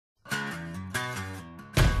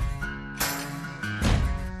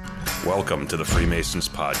Welcome to the Freemasons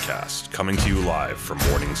Podcast, coming to you live from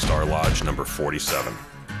Morning Star Lodge number 47.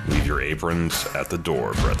 Leave your aprons at the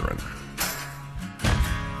door, brethren.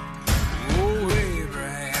 Oh,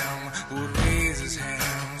 Abraham would raise his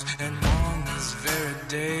hands and on this very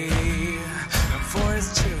day, and for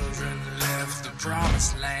his children left the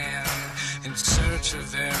promised land in search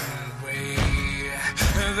of their own way.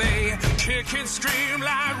 They kick and scream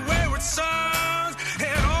like wayward sons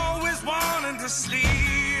and always wanting to sleep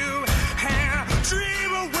and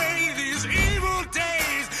dream away these evil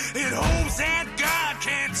days in hopes that God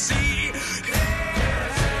can't see.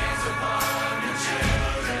 Chains upon your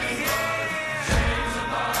children, chains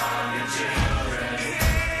upon your children,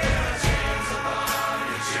 chains upon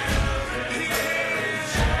your children.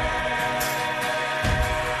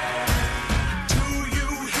 Do you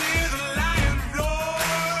hear the lion roar?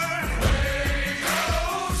 Wake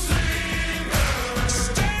up, sleeper.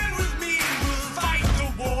 Stand with me, we'll fight the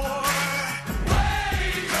war.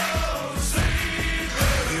 Wake up,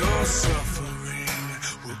 sleeper. Your suffering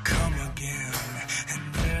will come again and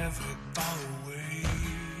never fall away,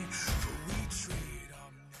 for we trade our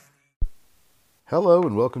money. Hello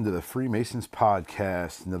and welcome to the Freemasons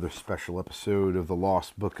Podcast, another special episode of the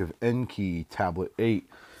Lost Book of Enki, Tablet 8.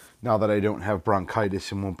 Now that I don't have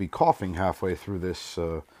bronchitis and won't be coughing halfway through this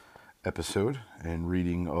episode and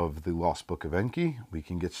reading of the Lost Book of Enki, we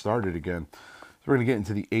can get started again. So we're going to get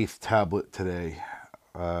into the 8th tablet today.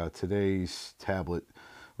 Today's tablet,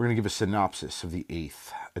 we're going to give a synopsis of the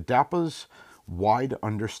 8th. Adapa's wide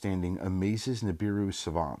understanding amazes Nibiru's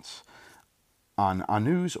savants. On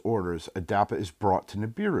Anu's orders, Adapa is brought to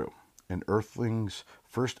Nibiru, an Earthling's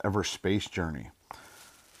first ever space journey.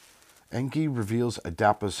 Enki reveals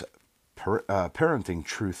Adapa's parenting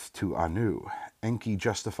truth to Anu. Enki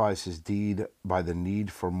justifies his deed by the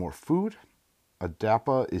need for more food.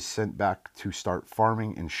 Adapa is sent back to start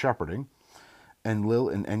farming and shepherding. Enlil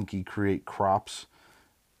and Enki create crop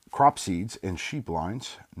seeds and sheep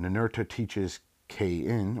lines. Ninurta teaches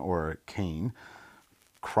Cain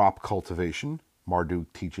crop cultivation.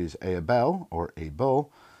 Marduk teaches Abel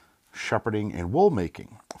shepherding and wool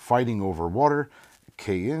making. Fighting over water.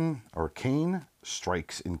 Cain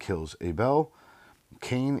strikes and kills Abel.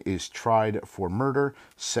 Cain is tried for murder,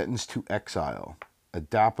 sentenced to exile.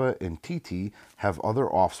 Adapa and Titi have other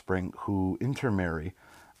offspring who intermarry.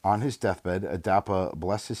 On his deathbed, Adapa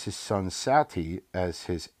blesses his son Sati as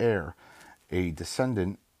his heir. A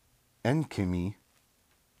descendant, Enki,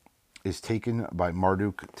 is taken by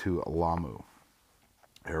Marduk to Lamu.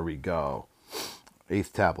 There we go.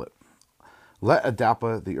 8th tablet. Let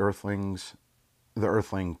Adapa, the earthling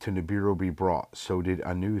to Nibiru be brought. So did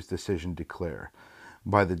Anu's decision declare.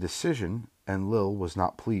 By the decision, Enlil was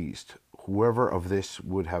not pleased. Whoever of this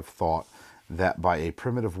would have thought that by a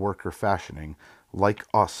primitive worker fashioning, like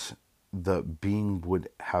us, the being would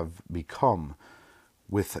have become,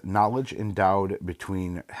 with knowledge endowed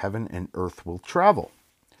between heaven and earth will travel.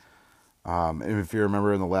 And if you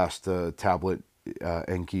remember in the last tablet,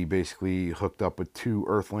 Enki basically hooked up with 2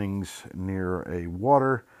 earthlings near a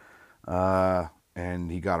water,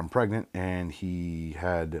 and he got them pregnant, and he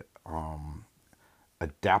had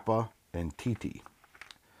Adapa and Titi.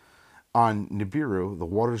 On Nibiru, the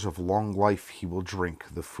waters of long life he will drink,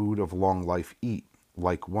 the food of long life eat.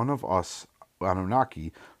 Like one of us,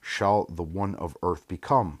 Anunnaki, shall the one of earth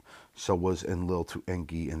become. So was Enlil to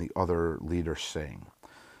Enki and the other leaders saying.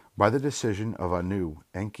 By the decision of Anu,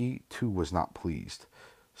 Enki too was not pleased.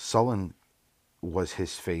 Sullen was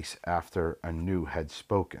his face after Anu had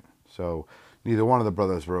spoken. So neither one of the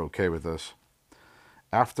brothers were okay with this.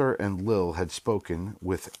 After Enlil had spoken,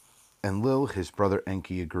 with Enlil his brother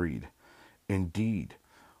Enki agreed. Indeed,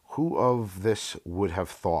 who of this would have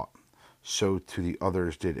thought? So to the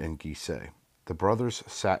others did Enki say. The brothers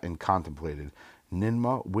sat and contemplated.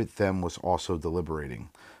 Ninmah with them was also deliberating.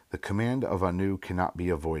 The command of Anu cannot be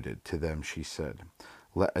avoided. To them she said,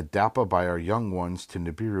 let Adapa by our young ones to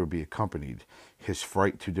Nibiru be accompanied, his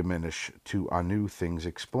fright to diminish, to Anu things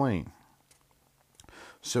explain.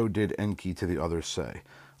 So did Enki to the others say,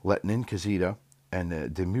 let Ninkazita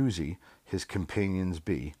and Demuzi his companions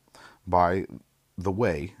be. By the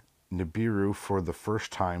way, Nibiru for the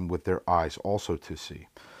first time with their eyes also to see.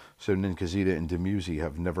 So Ninkazita and Demuzi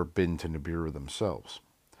have never been to Nibiru themselves.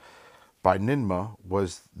 By Ninmah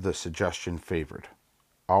was the suggestion favored.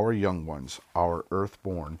 Our young ones, our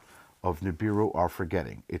earth-born, of Nibiru are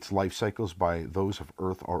forgetting. Its life cycles by those of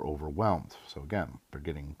earth are overwhelmed. So again, they're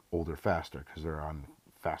getting older faster because they're on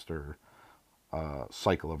faster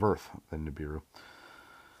cycle of earth than Nibiru.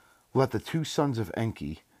 Let the 2 sons of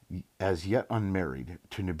Enki, as yet unmarried,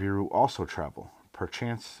 to Nibiru also travel.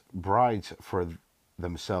 Perchance brides for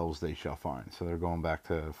themselves they shall find. So they're going back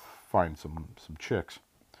to find some chicks.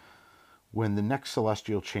 When the next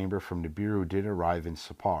celestial chamber from Nibiru did arrive in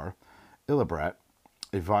Sapar, Illibrat,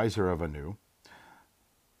 advisor of Anu,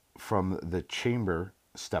 from the chamber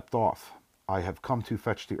stepped off. I have come to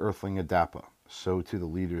fetch the earthling Adapa. So to the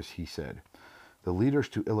leaders he said. The leaders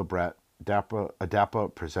to Illibrat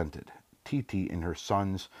Adapa presented. Titi and her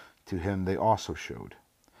sons to him they also showed.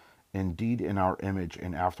 Indeed in our image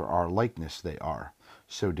and after our likeness they are.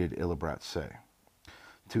 So did Illibrat say.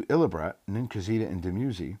 To Illibrat, Ninkazita and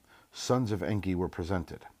Demuzi, sons of Enki, were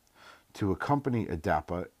presented. To accompany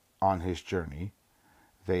Adapa on his journey,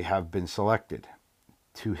 they have been selected.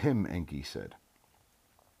 To him, Enki said.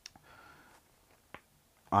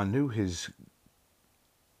 Anu his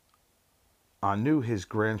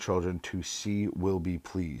grandchildren to see will be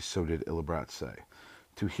pleased, so did Illibrat say.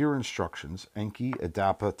 To hear instructions, Enki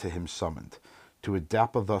Adapa to him summoned. To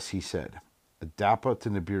Adapa thus he said, Adapa to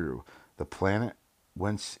Nibiru, the planet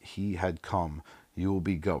whence he had come, you will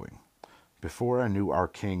be going. Before Anu our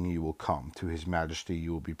king you will come, to his majesty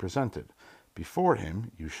you will be presented. Before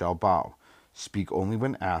him you shall bow. Speak only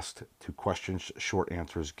when asked, to questions short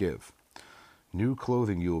answers give. New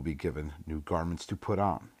clothing you will be given, new garments to put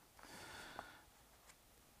on.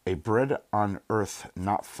 A bread on earth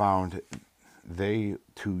not found they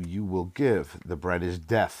to you will give. The bread is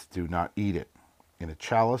death, do not eat it. In a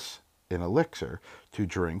chalice, an elixir to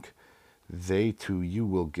drink, they to you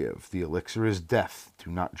will give. The elixir is death, do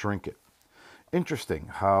not drink it. Interesting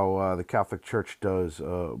how the Catholic Church does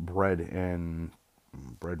bread and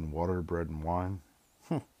water, bread and wine.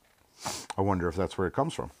 I wonder if that's where it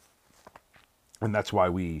comes from. And that's why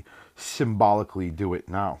we symbolically do it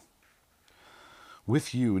now.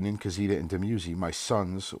 With you, Ninkazita and Demuzi, my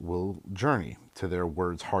sons will journey. To their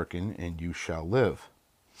words hearken, and you shall live.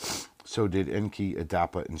 So did Enki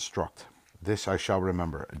Adapa instruct. This I shall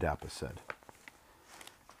remember, Adapa said.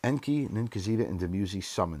 Enki, Ninkazita, and Demuzi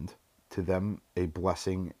summoned. To them a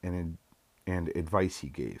blessing and advice he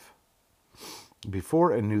gave.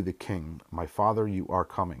 Before Anu the king, my father, you are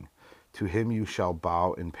coming. To him you shall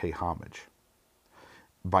bow and pay homage.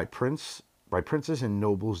 By princes and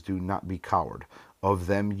nobles do not be coward. Of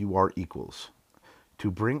them you are equals.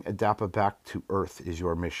 To bring Adapa back to earth is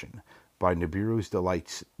your mission. By Nibiru's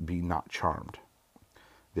delights be not charmed.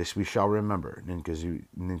 This we shall remember,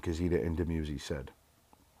 Ninkazita and Demuzi said.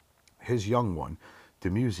 His young one,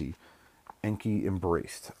 Demuzi, Enki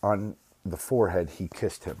embraced. On the forehead he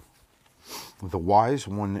kissed him. The wise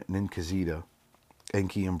one, Ninkazita,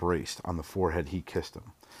 Enki embraced. On the forehead he kissed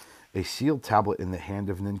him. A sealed tablet in the hand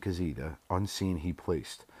of Ninkazita, unseen he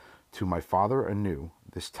placed. To my father Anu,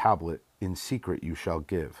 this tablet in secret you shall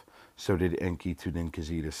give. So did Enki to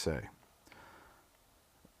Ninkazita say.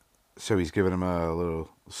 So he's given him a little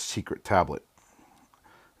secret tablet.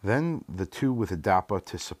 Then the two with Adapa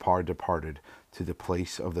to Sapar departed. To the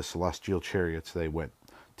place of the celestial chariots they went.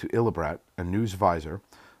 To Illibrat, Anu's visor,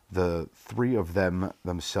 the three of them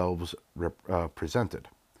themselves presented.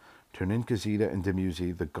 To Ninkazita and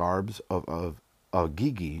Demuzi, the garbs of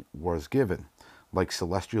Gigi was given. Like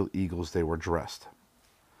celestial eagles they were dressed.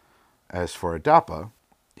 As for Adapa,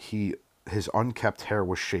 his unkept hair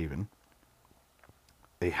was shaven.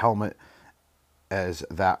 A helmet as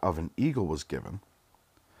that of an eagle was given.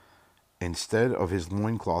 Instead of his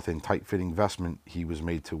loincloth and tight-fitting vestment, he was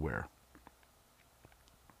made to wear.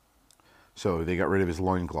 So they got rid of his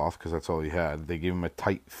loincloth because that's all he had. They gave him a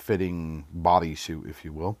tight-fitting bodysuit, if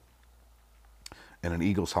you will, and an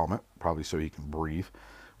eagle's helmet, probably so he can breathe.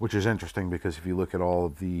 Which is interesting because if you look at all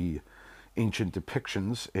of the ancient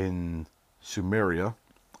depictions in Sumeria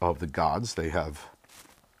of the gods, they have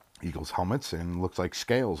eagle's helmets and looks like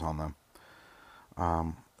scales on them.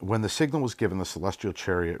 When the signal was given, the celestial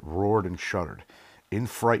chariot roared and shuddered. In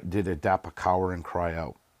fright did Adapa cower and cry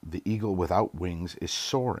out. The eagle without wings is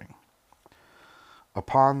soaring.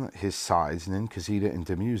 Upon his sides, Ninkazita and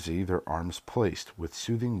Demuzi, their arms placed. With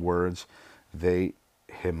soothing words, they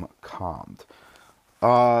him calmed.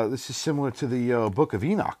 This is similar to the Book of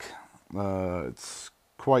Enoch. It's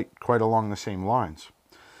quite along the same lines.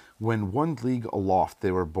 When 1 league aloft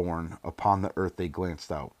they were borne, upon the earth they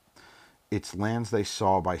glanced out. Its lands they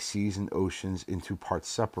saw by seas and oceans into parts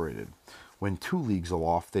separated. When 2 leagues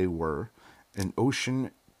aloft they were, an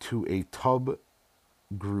ocean to a tub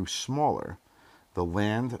grew smaller. The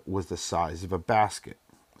land was the size of a basket.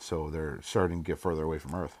 So they're starting to get further away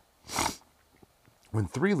from earth. When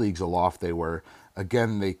 3 leagues aloft they were,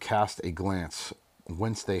 again they cast a glance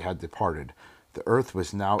whence they had departed. The earth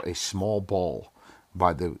was now a small ball,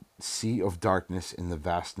 by the sea of darkness in the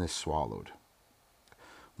vastness swallowed.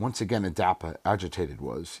 Once again Adapa, agitated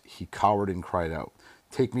was. He cowered and cried out.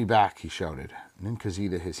 "Take me back," he shouted.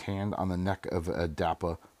 Ninkazita, his hand on the neck of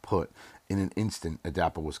Adapa, put. In an instant,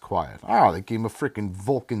 Adapa was quiet. They gave him a freaking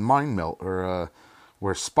Vulcan mind melt, or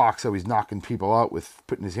where Spock's always knocking people out with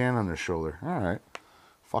putting his hand on their shoulder. All right.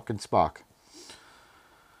 Fucking Spock.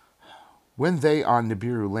 When they on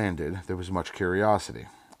Nibiru landed, there was much curiosity.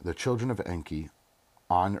 The children of Enki,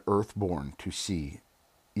 on Earth born to see,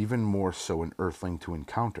 even more so an earthling to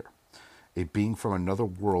encounter. A being from another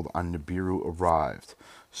world on Nibiru arrived,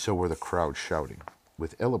 so were the crowd shouting.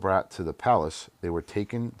 With Illibrat to the palace, they were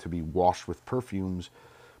taken to be washed with perfumed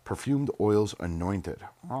oils anointed.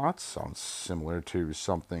 That sounds similar to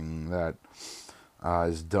something that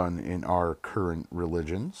is done in our current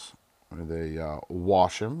religions, where they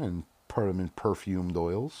wash them and put them in perfumed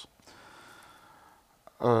oils.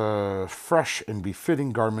 Fresh and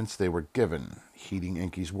befitting garments they were given. Heeding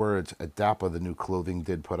Enki's words, Adapa the new clothing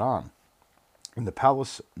did put on. In the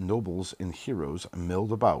palace, nobles and heroes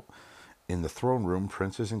milled about. In the throne room,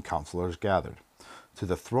 princes and counselors gathered. To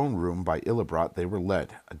the throne room by Illibrat they were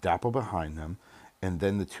led, Adapa behind them, and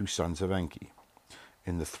then the two sons of Enki.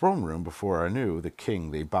 In the throne room before Anu, the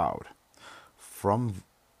king, they bowed. From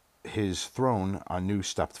his throne, Anu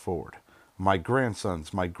stepped forward. My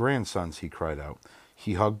grandsons, he cried out.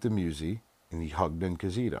 He hugged Dumuzi, and he hugged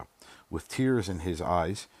Ninkazita. With tears in his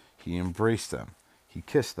eyes, he embraced them. He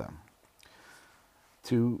kissed them.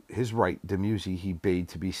 To his right, Dumuzi he bade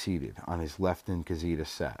to be seated. On his left, Ninkazita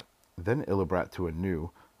sat. Then Illibrat to Anu,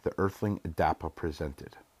 the earthling Adapa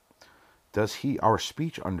presented. Does he our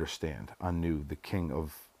speech understand? Anu, the king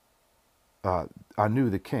of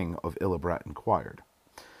Illibrat inquired.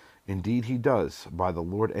 Indeed he does. By the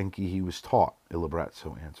Lord Enki he was taught, Illibrat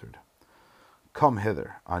so answered. Come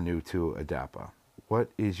hither, Anu to Adapa. What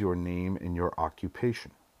is your name and your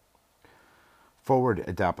occupation? Forward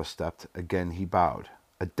Adapa stepped. Again he bowed.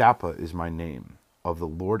 Adapa is my name. Of the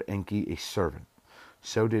Lord Enki a servant.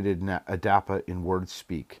 So did Adapa in words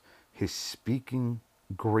speak. His speaking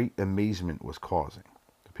great amazement was causing.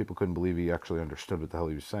 The people couldn't believe he actually understood what the hell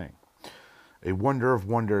he was saying. A wonder of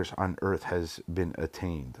wonders on earth has been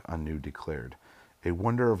attained, Anu declared. A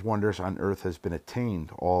wonder of wonders on earth has been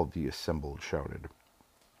attained, all the assembled shouted.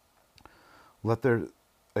 Let there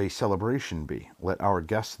a celebration be. Let our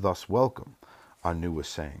guests thus welcome, Anu was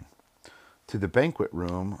saying. To the banquet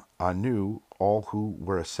room, Anu, all who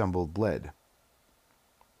were assembled led.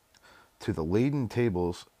 To the laden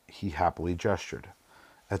tables he happily gestured.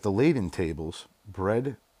 At the laden tables,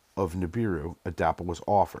 bread of Nibiru, Adapa was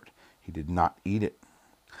offered. He did not eat it.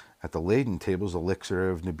 At the laden tables,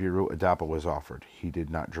 elixir of Nibiru, Adapa was offered. He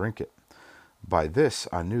did not drink it. By this,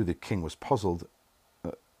 Anu the king was puzzled,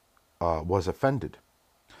 was offended.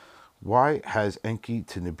 Why has Enki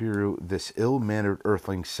to Nibiru this ill-mannered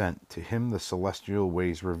earthling sent? To him the celestial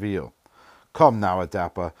ways reveal. Come now,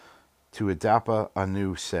 Adapa. To Adapa,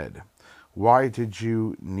 Anu said, why did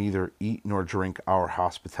you neither eat nor drink our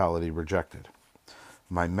hospitality rejected?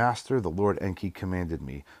 My master, the Lord Enki, commanded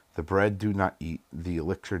me, the bread do not eat, the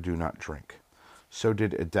elixir do not drink. So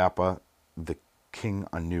did Adapa, the king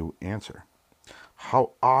Anu, answer.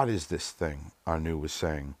 How odd is this thing, Anu was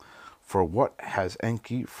saying. For what has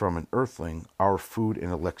Enki from an earthling our food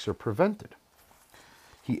and elixir prevented?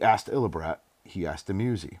 He asked Illibrat, he asked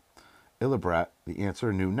Dumuzi. Illibrat, the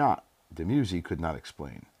answer knew not. Dumuzi could not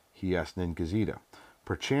explain. He asked Ninkazita.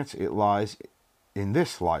 Perchance in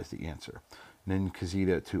this lies the answer.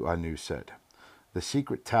 Ninkazita to Anu said. The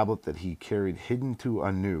secret tablet that he carried hidden to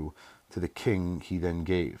Anu, to the king he then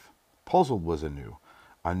gave. Puzzled was Anu.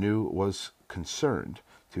 Anu was concerned.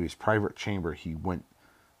 To his private chamber he went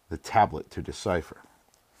the tablet to decipher.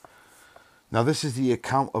 Now this is the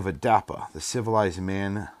account of Adapa, the civilized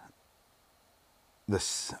man,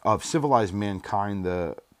 of civilized mankind,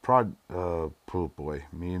 the progenitor,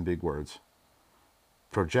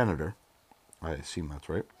 I assume that's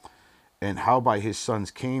right, and how by his sons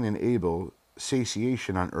Cain and Abel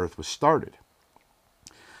satiation on earth was started.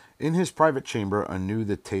 In his private chamber, Anu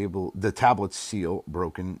the tablet's seal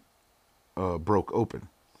broke open.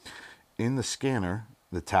 In the scanner,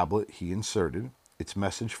 the tablet he inserted its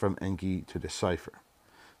message from Enki to decipher.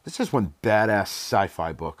 This is one badass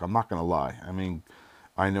sci-fi book. I'm not gonna lie. I mean,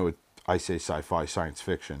 I know I say sci-fi, science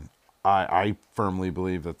fiction. I firmly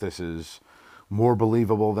believe that this is more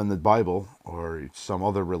believable than the Bible or some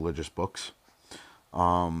other religious books.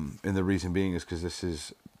 And the reason being is because this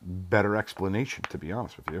is better explanation, to be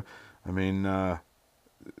honest with you. I mean, I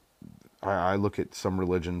look at some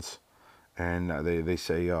religions and they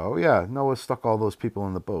say, oh yeah, Noah stuck all those people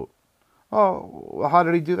in the boat. Oh, well, how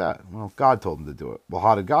did he do that? Well, God told him to do it. Well,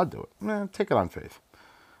 how did God do it? Take it on faith.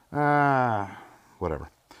 Whatever.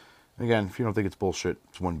 Again, if you don't think it's bullshit,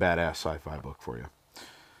 it's one badass sci-fi book for you.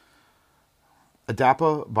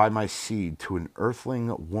 Adapa by my seed to an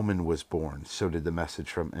earthling woman was born, so did the message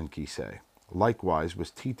from Enki say. Likewise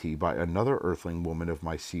was Titi by another earthling woman of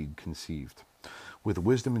my seed conceived. With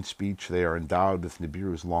wisdom and speech they are endowed with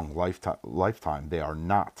Nibiru's long lifetime. They are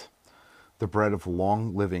not. The bread of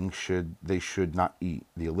long living should not eat.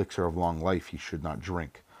 The elixir of long life he should not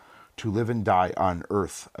drink. To live and die on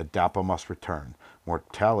earth, Adapa must return.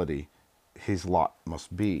 Mortality his lot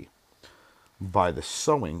must be. By the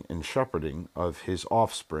sowing and shepherding of his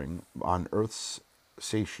offspring, on earth's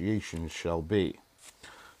satiation shall be.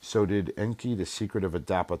 So did Enki the secret of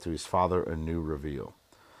Adapa to his father Anu reveal.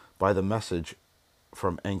 By the message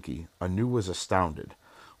from Enki, Anu was astounded.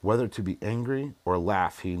 Whether to be angry or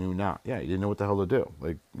laugh, he knew not. Yeah, he didn't know what the hell to do.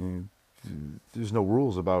 Like, there's no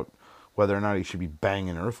rules about whether or not he should be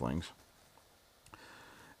banging earthlings.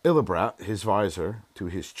 Illibrat, his visor, to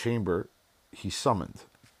his chamber he summoned.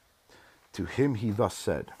 To him he thus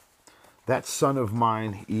said, that son of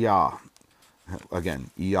mine, Ea, again,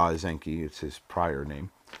 Ea is Enki, it's his prior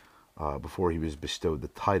name, before he was bestowed the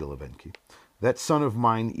title of Enki. That son of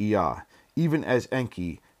mine, Ea, even as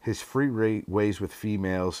Enki, his free ways with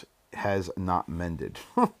females has not mended.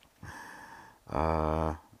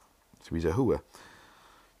 So he's a hua.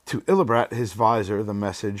 To Illibrat, his visor, the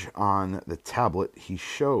message on the tablet he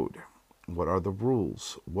showed. What are the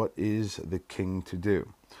rules? What is the king to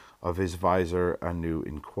do? Of his visor Anu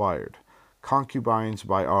inquired. Concubines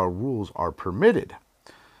by our rules are permitted.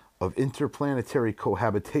 Of interplanetary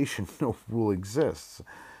cohabitation no rule exists.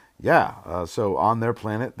 Yeah, so on their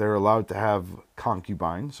planet they're allowed to have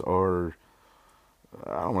concubines, or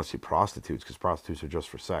I don't want to say prostitutes, because prostitutes are just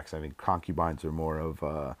for sex. I think concubines are more of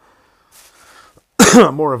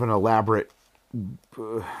more of an elaborate.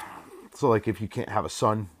 So like if you can't have a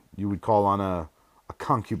son, you would call on a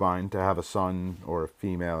concubine to have a son or a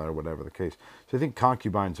female or whatever the case. So I think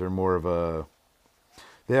concubines are more of a,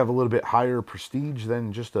 they have a little bit higher prestige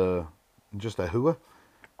than just a hua,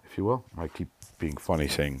 if you will. I keep being funny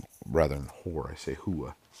saying rather than whore, I say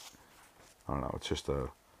hua. I don't know. It's just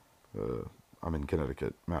I'm in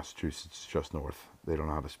Connecticut, Massachusetts, just north. They don't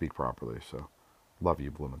know how to speak properly, so love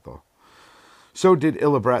you, Blumenthal. So did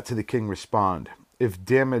Illibrat to the king respond. If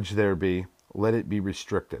damage there be, let it be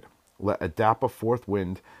restricted. Let Adapa forth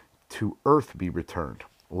wind to earth be returned.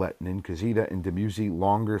 Let Ninkazita and Demuzi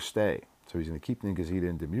longer stay. So he's going to keep Ninkazita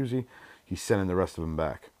and Demuzi. He's sending the rest of them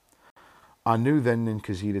back. Anu then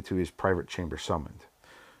Ninkazita to his private chamber summoned.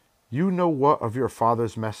 You know what of your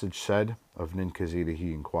father's message said? Of Ninkazita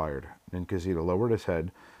he inquired. Ninkazita lowered his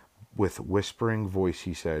head. With whispering voice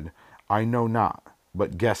he said, I know not,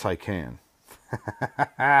 but guess I can.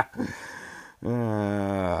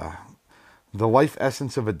 The life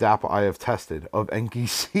essence of Adapa I have tested. Of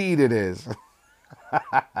Enki's seed it is.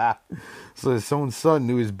 So his own son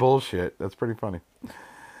knew his bullshit. That's pretty funny.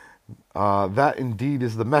 That indeed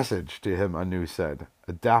is the message, to him Anu said.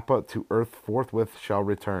 Adapa to earth forthwith shall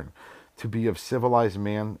return. To be of civilized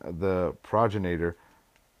man, the progenitor,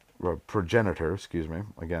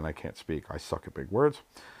 again I can't speak, I suck at big words,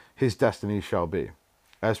 his destiny shall be.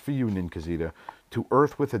 As for you, Ninkazita, to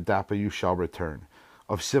earth with Adapa you shall return.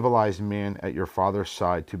 Of civilized man at your father's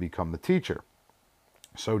side to become the teacher.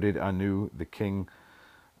 So did Anu, the king,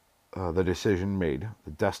 the decision made.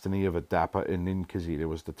 The destiny of Adapa and Ninkazita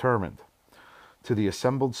was determined. To the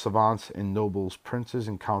assembled savants and nobles, princes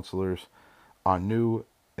and counselors, Anu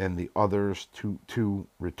and the others to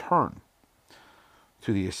return.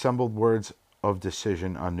 To the assembled words of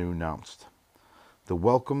decision Anu announced. The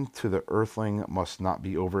welcome to the earthling must not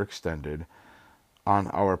be overextended. On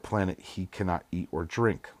our planet he cannot eat or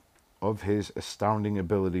drink. Of his astounding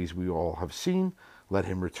abilities we all have seen, let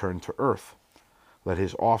him return to earth. Let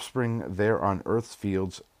his offspring there on earth's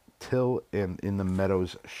fields till and in the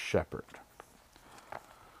meadows shepherd.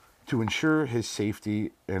 To ensure his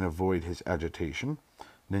safety and avoid his agitation,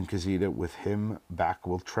 Ninkazita with him back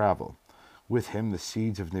will travel. With him the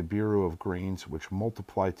seeds of Nibiru of grains which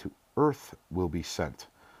multiply to earth will be sent.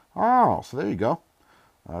 Oh, so there you go.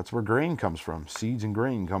 That's where grain comes from. Seeds and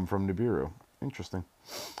grain come from Nibiru. Interesting.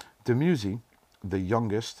 Demuzi, the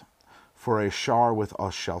youngest, for a shar with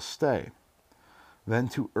us shall stay. Then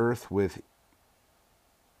to earth with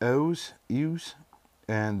ewes,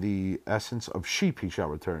 and the essence of sheep he shall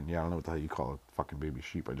return. Yeah, I don't know what the hell you call it. Fucking baby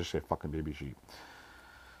sheep. I just say fucking baby sheep.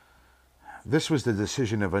 This was the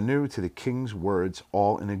decision of Anu. To the king's words,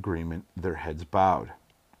 all in agreement, their heads bowed.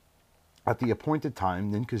 At the appointed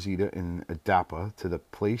time, Ninkazita and Adapa to the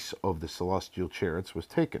place of the celestial chariots was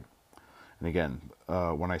taken, And again,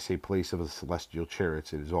 when I say place of the celestial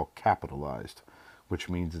chariots, it is all capitalized, which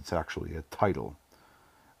means it's actually a title.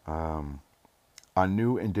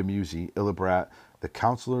 Anu and Demuzi, Illibrat, the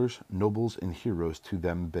counselors, nobles, and heroes to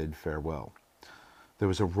them bid farewell. There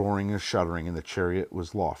was a roaring and shuddering, and the chariot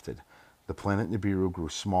was lofted. The planet Nibiru grew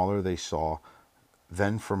smaller, they saw.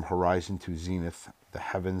 Then from horizon to zenith, the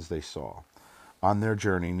heavens they saw. On their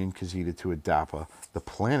journey, Ninkazita to Adapa, the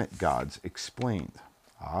planet gods explained.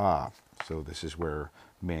 So this is where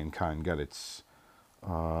mankind got its...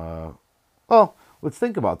 well, let's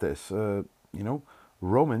think about this.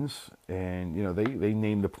 Romans, and, they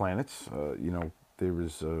named the planets. They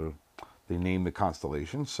named the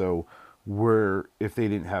constellations. So if they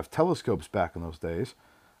didn't have telescopes back in those days,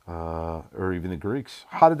 or even the Greeks,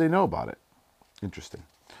 how did they know about it? Interesting.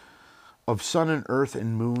 Of sun and earth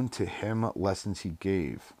and moon to him lessons he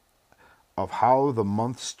gave, of how the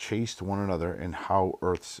months chased one another and how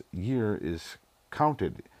earth's year is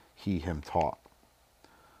counted he him taught.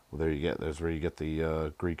 Well, there's where you get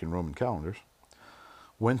the Greek and Roman calendars.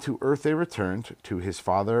 When to earth they returned, to his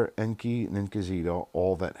father Enki Ninkazita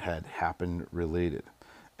all that had happened related.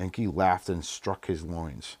 Enki laughed and struck his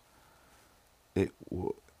loins. It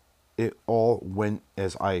all went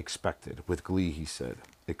as I expected. With glee he said,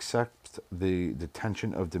 except the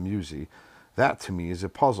detention of Demuzi. That to me is a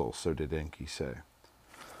puzzle, so did Enki say.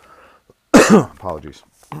 Apologies.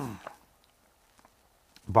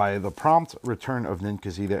 By the prompt return of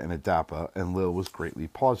Ninkazita and Adapa, Enlil was greatly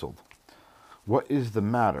puzzled. What is the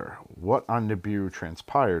matter? What on Nibiru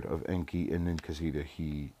transpired of Enki and Ninkazita,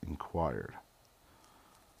 he inquired.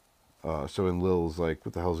 So Enlil's like,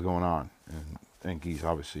 what the hell's going on? And Enki's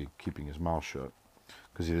obviously keeping his mouth shut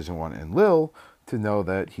because he doesn't want Enlil to know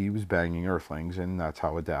that he was banging earthlings, and that's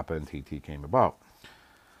how Adapa and TT came about.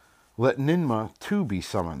 Let Ninma too be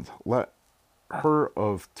summoned. Let her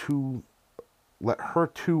too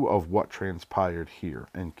of what transpired here,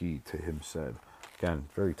 Enki to him said. Again,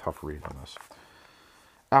 very tough read on this.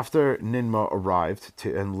 After Ninma arrived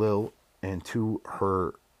to Enlil and to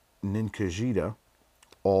her Ninkajita,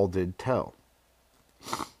 all did tell.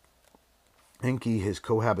 Enki, his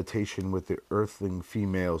cohabitation with the earthling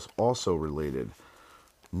females also related.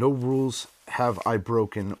 No rules have I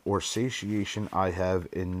broken, or satiation I have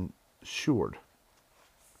ensured.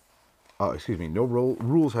 No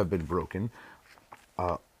rules have been broken.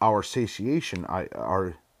 Our satiation I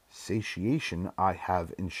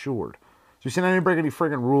have ensured. So he's saying I didn't break any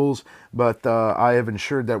friggin' rules, but I have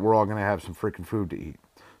ensured that we're all going to have some freaking food to eat.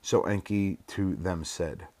 So Enki to them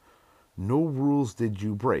said, no rules did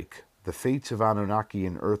you break. The fates of Anunnaki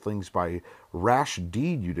and earthlings by rash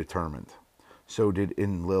deed you determined. So did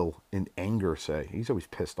Enlil in anger say. He's always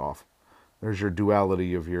pissed off. There's your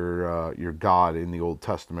duality of your God in the Old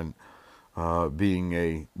Testament being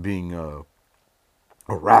a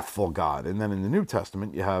wrathful God, and then in the New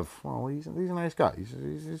Testament you have, well, he's a nice guy.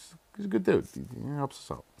 He's a good dude. He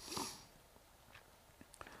helps us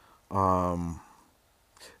out.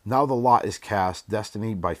 Now the lot is cast.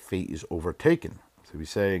 Destiny by fate is overtaken. So he's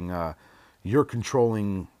saying you're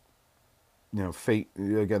controlling, fate.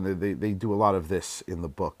 Again, they do a lot of this in the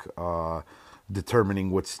book,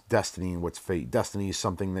 determining what's destiny and what's fate. Destiny is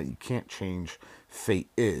something that you can't change. Fate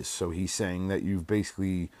is. So he's saying that you've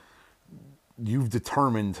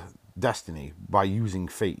determined destiny by using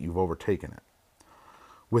fate. You've overtaken it.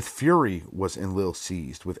 With fury was Enlil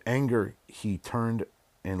seized. With anger he turned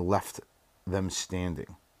and left them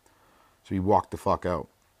standing. So he walked the fuck out.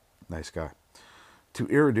 Nice guy. To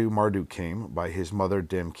Eridu, Marduk came. By his mother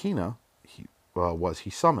Damkina was he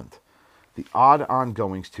summoned. The odd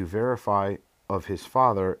ongoings to verify of his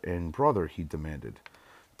father and brother he demanded.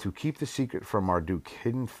 To keep the secret from Marduk,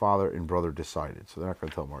 hidden father and brother decided. So they're not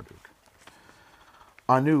going to tell Marduk.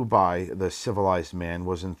 Anu by the civilized man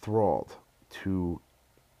was enthralled. To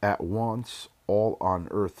at once all on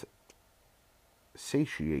earth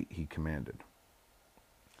satiate he commanded.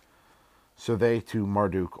 So they to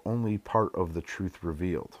Marduk only part of the truth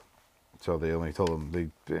revealed. So they only told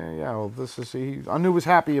him, Anu was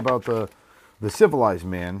happy about the civilized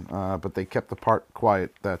man, but they kept the part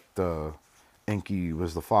quiet that Enki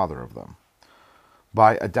was the father of them.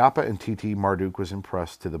 By Adapa and TT, Marduk was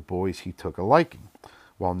impressed. To the boys he took a liking.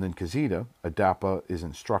 While Ninkazita, Adapa is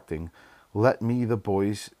instructing, let me the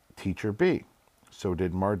boys' teacher be. So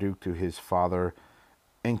did Marduk to his father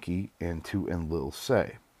Enki, and to Enlil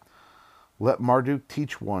say, let Marduk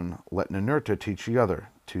teach one, let Ninurta teach the other.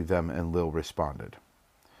 To them Enlil responded.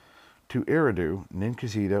 To Eridu,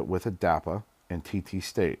 Ninkazita with Adapa and TT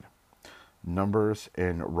stayed. Numbers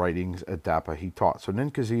and writings Adapa he taught. So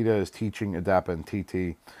Ninkazita is teaching Adapa and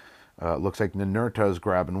TT Looks like Ninurta's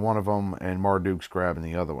grabbing one of them and Marduk's grabbing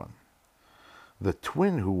the other one. The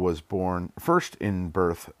twin who was born first in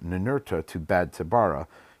birth, Ninurta, to Bad Tabara,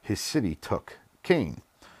 his city took Cain.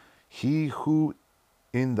 He who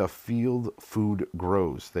in the field food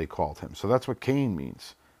grows, they called him. So that's what Cain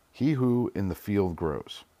means. He who in the field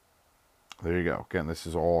grows. There you go. Again, this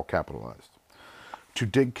is all capitalized. To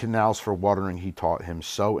dig canals for watering, he taught him.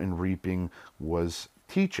 Sow and reaping was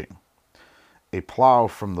teaching. A plow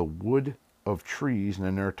from the wood of trees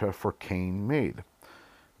Ninurta for Cain made.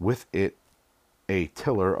 With it a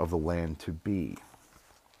tiller of the land to be.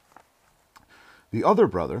 The other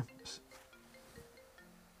brother,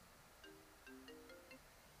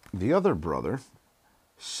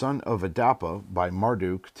 son of Adapa, by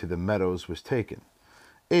Marduk to the meadows was taken.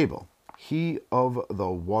 Abel, he of the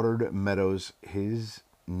watered meadows, his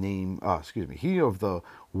name, he of the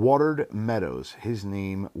watered meadows, his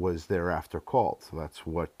name was thereafter called. So that's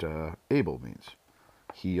what Abel means.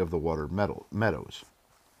 He of the watered meadows.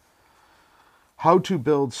 How to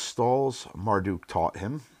build stalls Marduk taught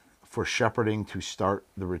him. For shepherding to start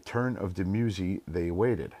the return of Dumuzi they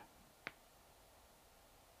waited.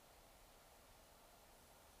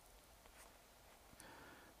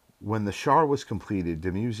 When the Shar was completed,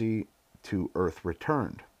 Dumuzi to earth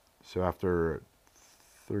returned. So after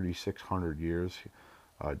 3,600 years,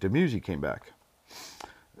 Dumuzi came back.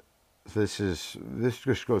 This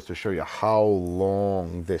just goes to show you how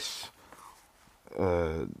long this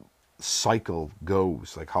cycle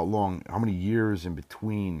goes, like how many years in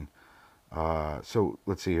between. So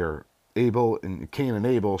let's see here. Cain and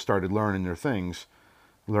Abel started learning their things,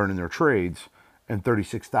 learning their trades, and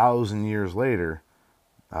 36,000 years later,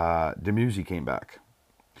 Dumuzi came back.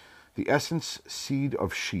 The essence seed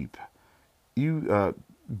of sheep,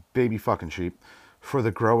 baby fucking sheep, for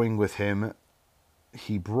the growing with him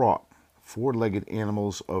he brought four-legged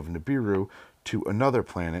animals of Nibiru to another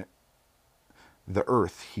planet, the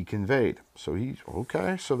earth he conveyed. So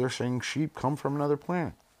so they're saying sheep come from another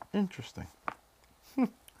planet. Interesting.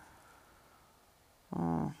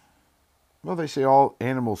 Well, they say all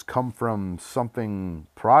animals come from something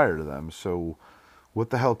prior to them, so what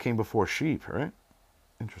the hell came before sheep, right?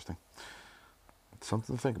 Interesting. It's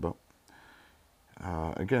something to think about.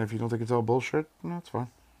 Again, if you don't think it's all bullshit, that's fine.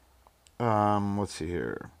 Let's see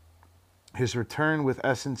here. His return with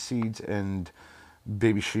essence seeds and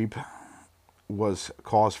baby sheep was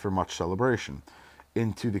cause for much celebration.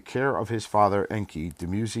 Into the care of his father Enki,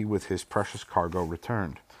 Dumuzi with his precious cargo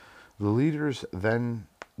returned. The leaders then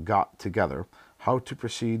got together how to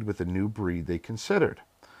proceed with the new breed they considered.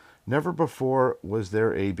 Never before was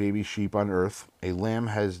there a baby sheep on earth. A lamb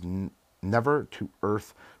has never to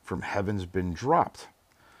earth from heavens been dropped.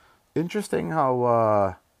 Interesting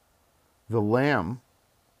how the lamb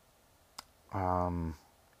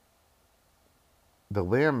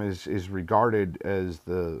is regarded as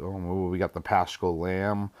we got the Paschal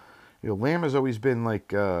lamb. Lamb has always been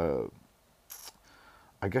like, I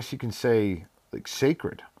guess you can say, like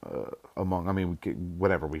sacred among,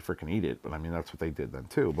 whatever, we freaking eat it, but that's what they did then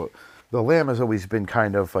too. But the lamb has always been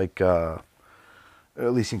kind of like, at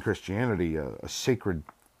least in Christianity, a sacred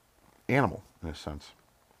animal in a sense.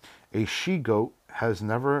 A she-goat has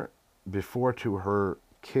never before to her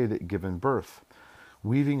kid given birth.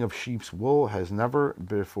 Weaving of sheep's wool has never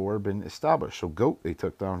before been established. So goat they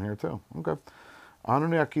took down here too. Okay.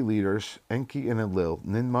 Anunnaki leaders, Enki and Enlil,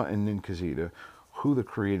 Ninma and Ninkazita, who the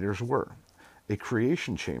creators were. A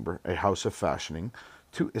creation chamber, a house of fashioning,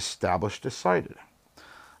 to establish decided.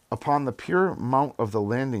 Upon the pure mount of the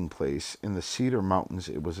landing place in the cedar mountains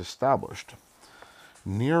it was established.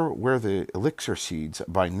 Near where the elixir seeds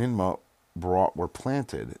by Ninma brought were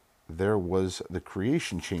planted, there was the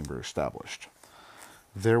creation chamber established.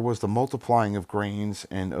 There was the multiplying of grains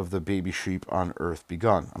and of the baby sheep on earth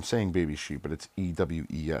begun. I'm saying baby sheep, but it's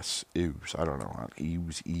E-W-E-S. Ews. I don't know.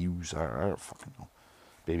 Ews. I don't fucking know.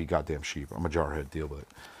 Baby goddamn sheep. I'm a jarhead. Deal with it.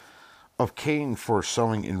 Of Cain for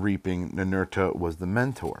sowing and reaping, Ninurta was the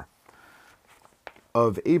mentor.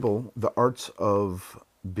 Of Abel, the arts of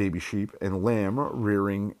baby sheep and lamb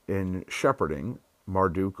rearing and shepherding,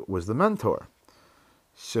 Marduk was the mentor.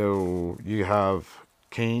 So you have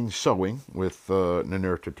Cain sowing with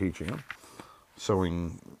Ninurta teaching him,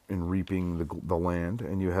 sowing and reaping the land,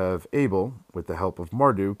 and you have Abel with the help of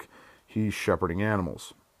Marduk, he's shepherding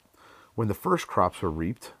animals. When the first crops were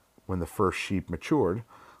reaped, when the first sheep matured,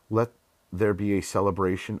 let there be a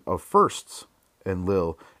celebration of firsts,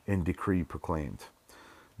 Enlil in decree proclaimed.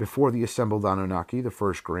 Before the assembled Anunnaki, the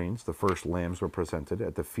first grains, the first lambs were presented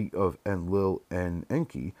at the feet of Enlil and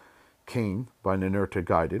Enki. Cain, by Ninurta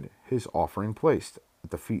guided, his offering placed at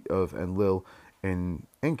the feet of Enlil and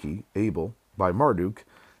Enki, Abel, by Marduk,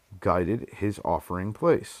 guided his offering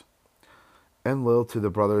place. Enlil to the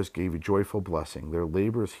brothers gave a joyful blessing. Their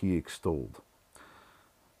labors he extolled.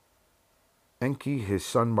 Enki his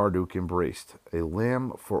son Marduk embraced. A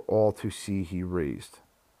lamb for all to see he raised.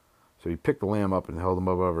 So he picked the lamb up and held him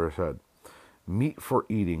over his head. Meat for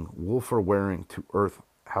eating, wool for wearing, to earth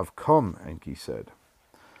have come, Enki said.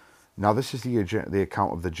 Now this is the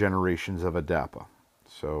account of the generations of Adapa.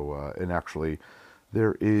 So, and actually,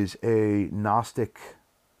 there is a Gnostic,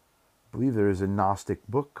 I believe there is a Gnostic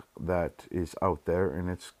book that is out there, and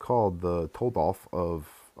it's called the Toldolf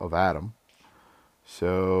of Adam.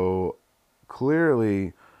 So,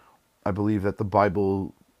 clearly, I believe that the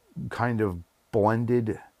Bible kind of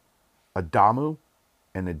blended Adamu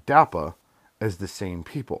and Adapa as the same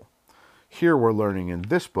people. Here we're learning in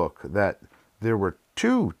this book that there were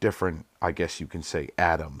two different, I guess you can say,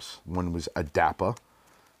 Adams. One was Adapa,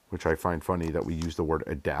 which I find funny that we use the word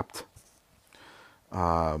adapt.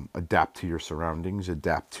 Adapt to your surroundings,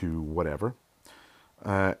 adapt to whatever.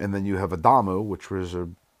 And then you have Adamu, which was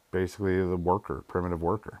basically the worker, primitive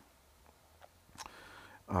worker.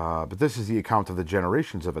 But this is the account of the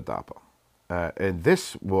generations of Adapa. And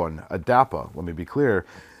this one, Adapa, let me be clear,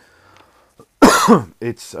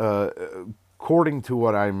 it's, according to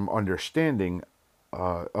what I'm understanding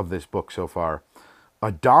of this book so far,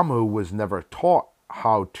 Adamu was never taught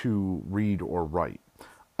how to read or write.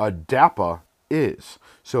 Adapa is.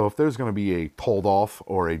 So if there's going to be a Toldolf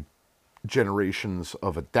or a generations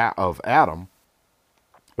of Adam,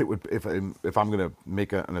 it would, if I'm going to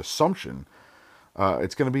make an assumption,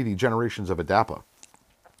 it's going to be the generations of Adapa,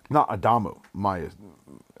 not Adamu.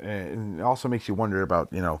 And it also makes you wonder about,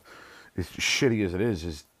 you know, as shitty as it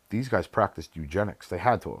is these guys practiced eugenics. They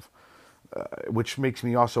had to have, which makes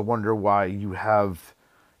me also wonder why you have,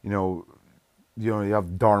 you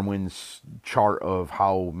have Darwin's chart of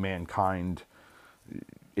how mankind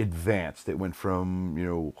advanced. It went from,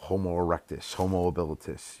 Homo erectus, Homo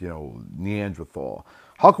habilis, Neanderthal.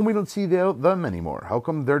 How come we don't see them anymore? How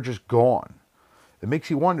come they're just gone? It makes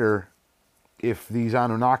you wonder if these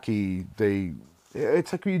Anunnaki,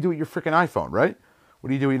 it's like what you do with your freaking iPhone, right? What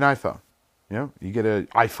do you do with your iPhone? You get an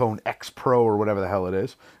iPhone X Pro or whatever the hell it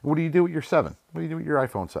is. What do you do with your 7? What do you do with your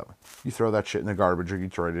iPhone 7? You throw that shit in the garbage or you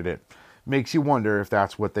trade it in. Makes you wonder if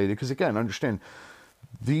that's what they do. Because again, understand,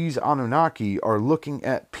 these Anunnaki are looking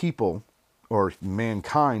at people or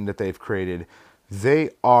mankind that they've created. They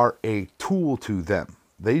are a tool to them.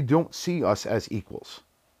 They don't see us as equals.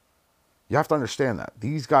 You have to understand that.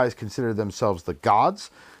 These guys consider themselves the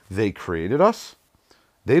gods. They created us.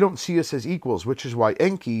 They don't see us as equals, which is why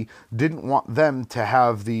Enki didn't want them to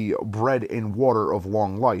have the bread and water of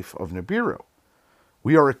long life of Nibiru.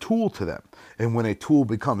 We are a tool to them. And when a tool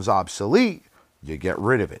becomes obsolete, you get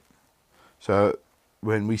rid of it. So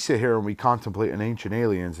when we sit here and we contemplate on ancient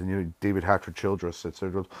aliens, and David Hatcher Childress sits there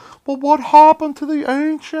and goes, well, what happened to the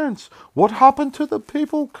ancients? What happened to the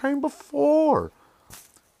people who came before?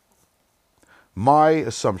 My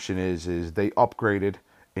assumption is they upgraded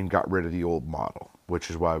and got rid of the old model, which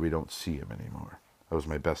is why we don't see him anymore. That was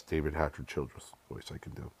my best David Hatcher Childress voice I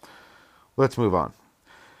can do. Let's move on.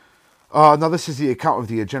 Now this is the account of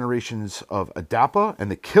the generations of Adapa and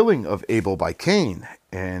the killing of Abel by Cain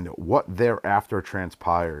and what thereafter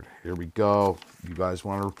transpired. Here we go. You guys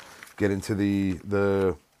want to get into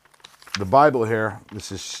the Bible here.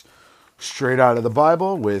 This is straight out of the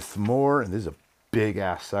Bible with more, and this is a big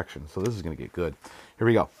ass section, so this is going to get good. Here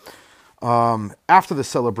we go. After the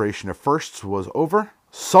celebration of firsts was over,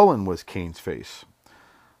 sullen was Cain's face.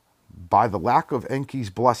 By the lack of Enki's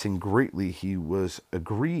blessing greatly he was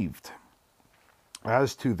aggrieved.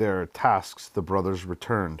 As to their tasks the brothers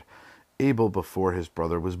returned, Abel before his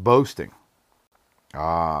brother was boasting.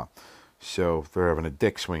 So they're having a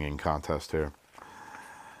dick swinging contest here.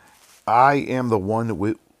 I am the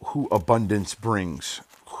one who abundance brings,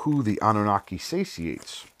 who the Anunnaki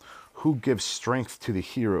satiates, who gives strength to the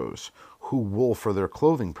heroes, who wool for their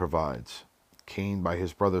clothing provides. Cain by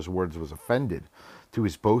his brother's words was offended. To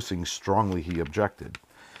his boasting strongly he objected.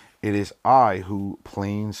 It is I who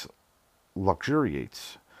plains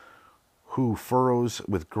luxuriates, who furrows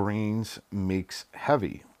with grains makes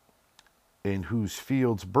heavy, in whose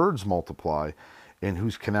fields birds multiply, in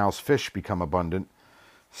whose canals fish become abundant.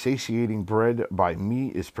 Satiating bread by me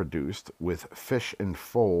is produced, with fish and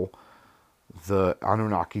fowl the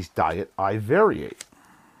Anunnaki's diet I variate.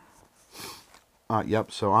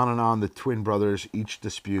 Yep, so on and on the twin brothers each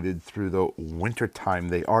disputed. Through the winter time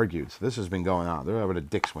they argued. So this has been going on. They're having a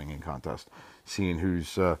dick swinging contest, seeing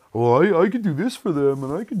who's, I could do this for them,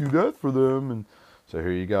 and I could do that for them. And so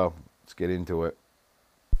here you go. Let's get into it.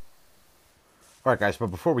 All right, guys, but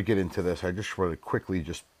before we get into this, I just want to quickly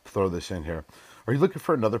just throw this in here. Are you looking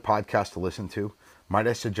for another podcast to listen to? Might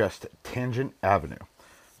I suggest Tangent Avenue?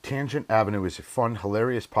 Tangent Avenue is a fun,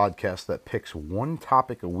 hilarious podcast that picks one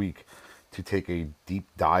topic a week to take a deep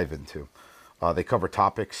dive into. They cover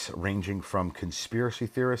topics ranging from conspiracy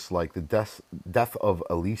theorists like the death of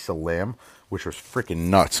Elisa Lam, which was freaking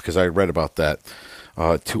nuts because I read about that,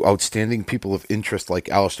 to outstanding people of interest like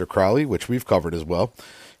Aleister Crowley, which we've covered as well,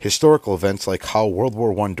 historical events like how World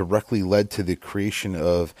War I directly led to the creation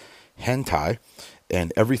of hentai,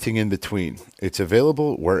 and everything in between. It's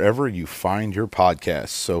available wherever you find your podcasts.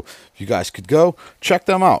 So if you guys could go, check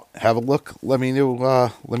them out. Have a look. Let me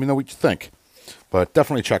know what you think. But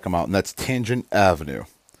definitely check them out, and that's Tangent Avenue.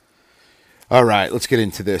 All right, let's get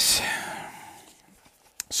into this.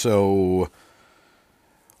 So,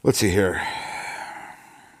 let's see here.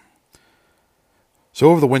 So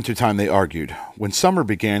over the winter time they argued. When summer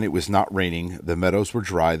began, it was not raining, the meadows were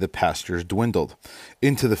dry, the pastures dwindled.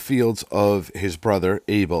 Into the fields of his brother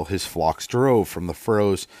Abel his flocks drove from the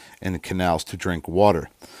furrows and the canals to drink water.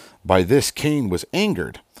 By this Cain was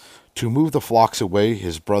angered. To move the flocks away,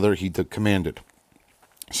 his brother he commanded.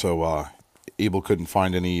 So Abel couldn't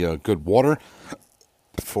find any good water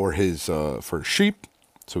for his sheep,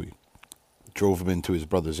 so he drove him into his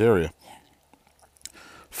brother's area.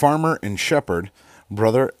 Farmer and shepherd,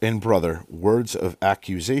 brother and brother, words of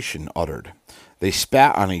accusation uttered. They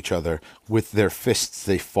spat on each other, with their fists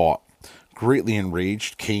they fought. Greatly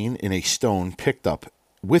enraged, Cain in a stone picked up.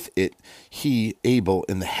 With it he, Abel,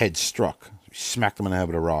 in the head struck. He smacked him in the head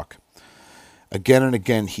with a rock. Again and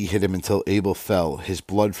again he hit him until Abel fell, his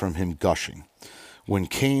blood from him gushing. When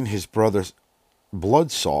Cain his brother's blood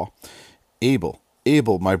saw, Abel,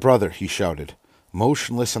 Abel, my brother, he shouted.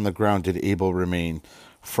 Motionless on the ground did Abel remain.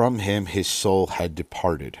 From him his soul had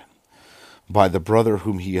departed. By the brother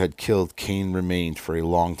whom he had killed, Cain remained. For a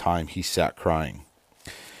long time he sat crying.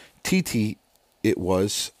 Titi it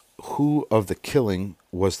was who of the killing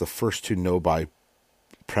was the first to know by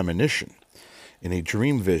premonition. In a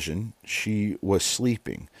dream vision she was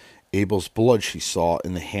sleeping. Abel's blood she saw,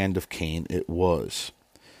 in the hand of Cain it was.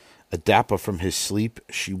 Adapa from his sleep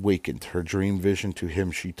she wakened. Her dream vision to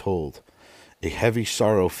him she told. A heavy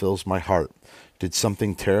sorrow fills my heart. Did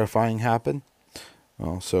something terrifying happen?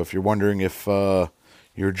 Well, so if you're wondering if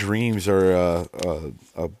your dreams are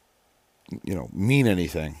mean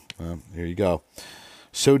anything, here you go.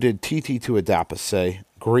 So did Titi to Adapa say.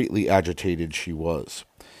 Greatly agitated she was.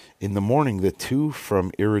 In the morning the two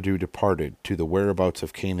from Eridu departed. To the whereabouts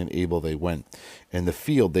of Cain and Abel they went. In the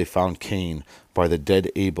field they found Cain. By the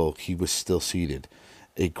dead Abel he was still seated.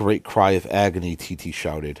 A great cry of agony Titi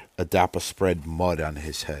shouted. Adapa spread mud on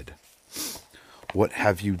his head. What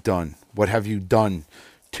have you done? What have you done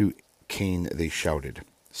to Cain? They shouted.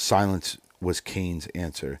 Silence was Cain's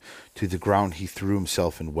answer. To the ground he threw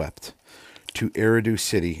himself and wept. To Eridu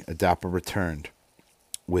city Adapa returned.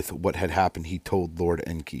 With what had happened he told Lord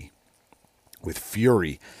Enki. With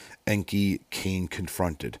fury Enki Cain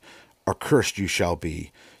confronted. Accursed you shall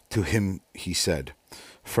be. To him he said,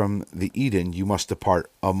 from the Eden you must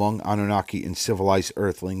depart. Among Anunnaki and civilized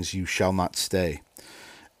earthlings you shall not stay.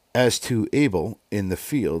 As to Abel in the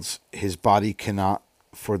fields, his body cannot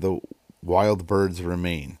for the wild birds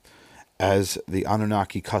remain. As the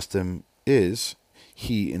Anunnaki custom is,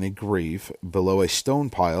 he in a grave below a stone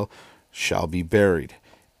pile shall be buried.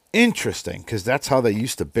 Interesting, because that's how they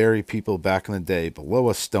used to bury people back in the day, below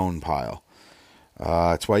a stone pile.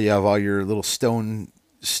 That's why you have all your little stone,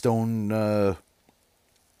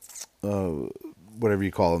 whatever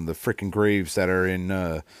you call them, the freaking graves that are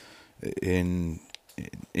in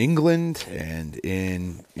England and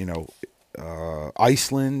in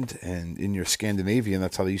Iceland and in your Scandinavian.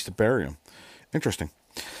 That's how they used to bury them. Interesting.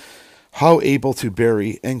 How able to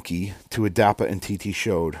bury Enki to Adapa and Titi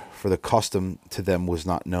showed, for the custom to them was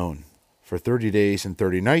not known. For 30 days and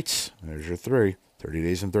 30 nights, there's your 30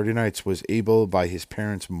 days and 30 nights, was Abel by his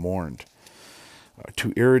parents mourned.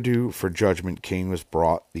 To Eridu for judgment Cain was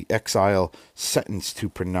brought, the exile sentenced to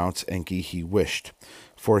pronounce Enki he wished.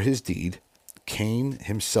 For his deed, Cain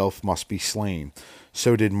himself must be slain.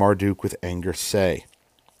 So did Marduk with anger say.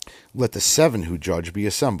 Let the 7 who judge be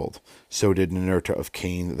assembled. So did Ninurta of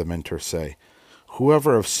Cain the mentor say.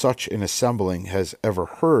 Whoever of such an assembling has ever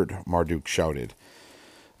heard, Marduk shouted,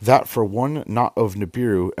 that for one not of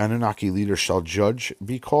Nibiru, Anunnaki leaders shall judge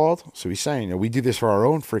be called. So he's saying, we do this for our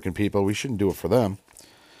own freaking people. We shouldn't do it for them.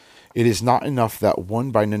 It is not enough that one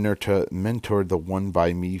by Ninurta mentored, the one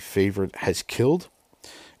by me favored has killed.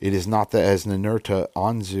 It is not that as Ninurta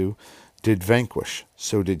Anzu did vanquish,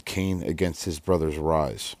 so did Cain against his brothers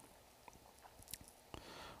rise.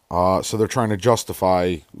 So they're trying to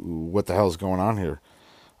justify what the hell's going on here.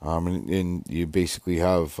 And you basically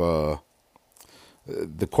have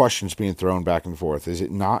the questions being thrown back and forth. Is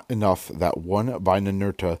it not enough that one by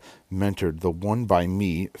Ninurta mentored, the one by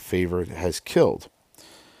me favored has killed?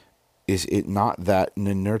 Is it not that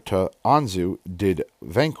Ninurta Anzu did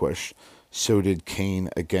vanquish, so did Cain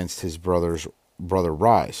against his brother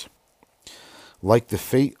rise? Like the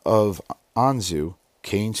fate of Anzu,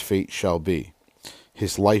 Cain's fate shall be,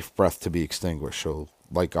 his life breath to be extinguished. So,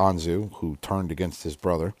 like Anzu, who turned against his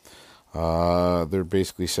brother, they're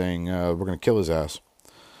basically saying, we're going to kill his ass.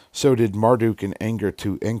 So did Marduk in anger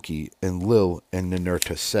to Enki, and Lil and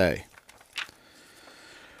Ninurta say.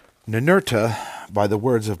 Ninurta, by the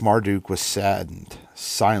words of Marduk, was saddened.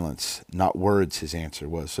 Silence, not words, his answer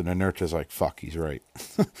was. So Ninurta's like, fuck, he's right.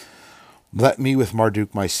 Let me with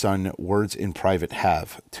Marduk, my son, words in private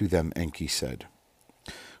have, to them Enki said.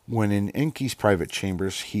 When in Enki's private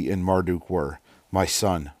chambers he and Marduk were, my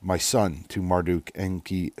son, to Marduk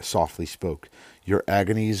Enki softly spoke. Your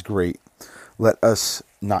agony is great. Let us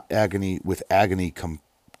not agony with agony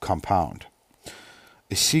compound.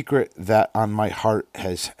 A secret that on my heart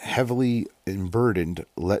has heavily burdened,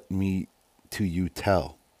 let me to you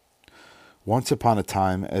tell. Once upon a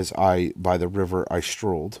time, as I by the river I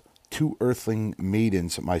strolled, 2 earthling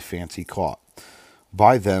maidens my fancy caught.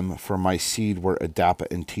 By them for my seed were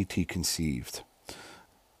Adapa and Titi conceived.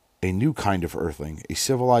 A new kind of earthling, a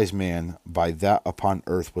civilized man, by that upon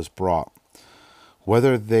earth was brought.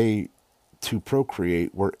 Whether they to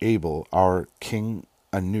procreate were able, our king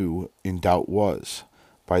Anu in doubt was.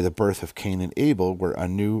 By the birth of Cain and Abel were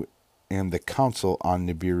Anu and the council on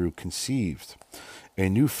Nibiru conceived. A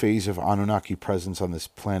new phase of Anunnaki presence on this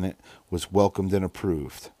planet was welcomed and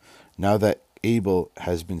approved. Now that Abel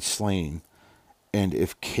has been slain, and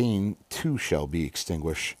if Cain too shall be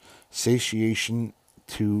extinguished, satiation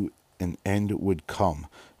to an end would come.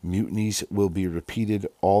 Mutinies will be repeated.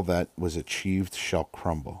 All that was achieved shall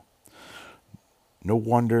crumble. No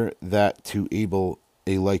wonder that to Abel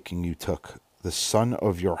a liking you took. The son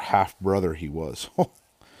of your half-brother he was.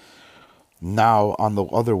 Now on the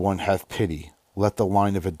other one have pity. Let the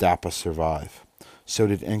line of Adapa survive. So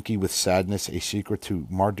did Enki with sadness a secret to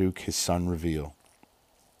Marduk his son reveal.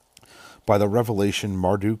 By the revelation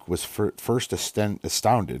Marduk was first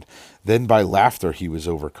astounded, then by laughter he was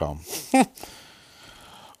overcome.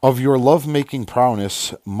 Of your love-making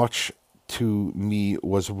prowess much to me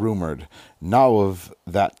was rumored. Now of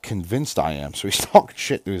that convinced I am. So he's talking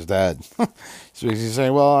shit to his dad. So he's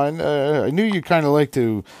saying, well, I knew you kind of like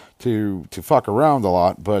to fuck around a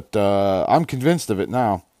lot, but I'm convinced of it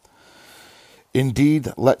now.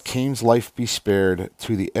 Indeed, let Cain's life be spared.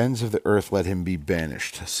 To the ends of the earth let him be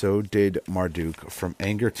banished. So did Marduk, from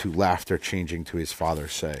anger to laughter changing to his father,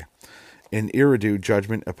 say. In Eridu,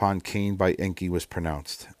 judgment upon Cain by Enki was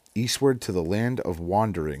pronounced. Eastward to the land of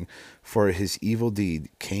wandering, for his evil deed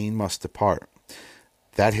Cain must depart.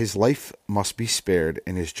 That his life must be spared,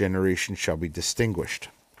 and his generation shall be distinguished.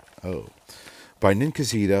 Oh. By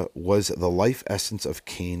Ninkazita was the life essence of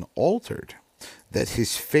Cain altered, that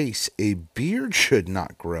his face a beard should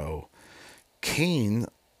not grow. Cain's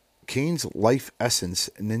life essence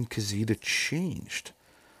Ninkazita changed.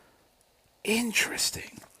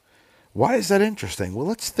 Interesting. Why is that interesting? Well,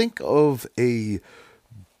 let's think of a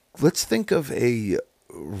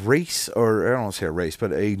race, or I don't want to say a race,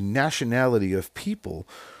 but a nationality of people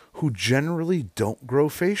who generally don't grow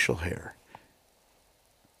facial hair.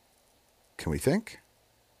 Can we think?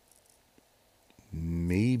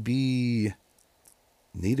 Maybe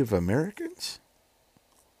Native Americans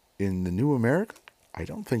in the New America? I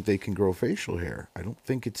don't think they can grow facial hair. I don't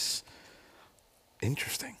think it's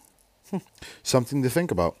interesting. Something to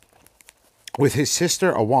think about. With his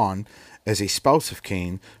sister Awan as a spouse of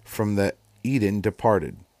Cain, from the Eden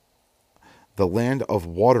departed. The land of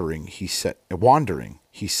wandering he set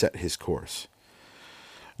his course.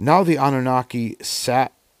 Now the Anunnaki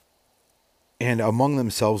sat and among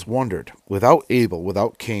themselves wondered, without Abel,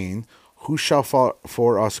 without Cain, who shall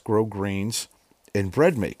for us grow grains and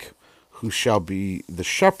bread make? Who shall be the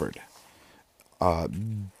shepherd?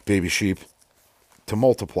 Baby sheep to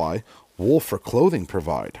multiply, wool for clothing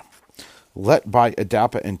provide. Let by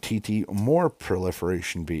Adapa and Titi more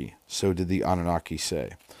proliferation be. So did the Anunnaki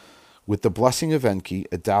say. With the blessing of Enki,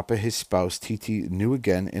 Adapa his spouse, Titi knew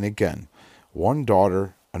again and again. One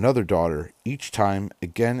daughter, another daughter, each time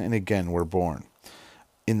again and again were born.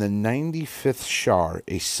 In the 95th Shar,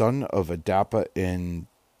 a son of Adapa and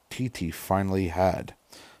Titi finally had.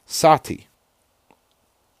 Sati.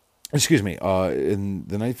 In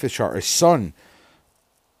the 95th Shar, a son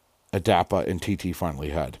Adapa and Titi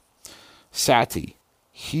finally had. Sati,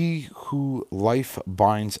 He who life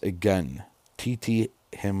binds again, Titi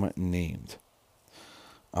him named.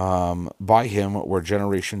 By him were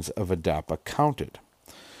generations of Adapa counted.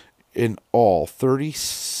 In all, 30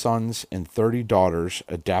 sons and 30 daughters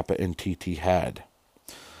Adapa and Titi had.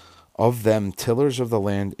 Of them, tillers of the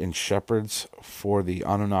land and shepherds for the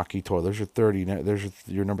Anunnaki toil. There's your 30. There's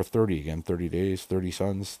your number 30 again. 30 days, 30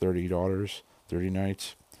 sons, 30 daughters, 30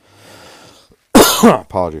 nights.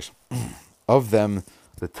 Apologies. Of them,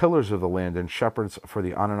 the tillers of the land and shepherds for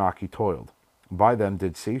the Anunnaki toiled. By them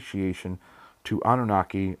did satiation to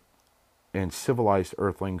Anunnaki and civilized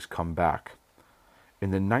earthlings come back.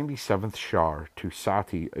 In the 97th Shar, to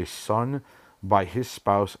Sati, a son by his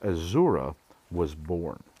spouse Azura was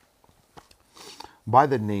born. By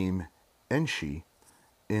the name Enki,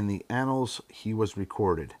 in the annals he was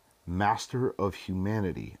recorded. Master of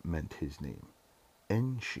humanity meant his name.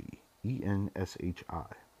 Enki, E-N-S-H-I,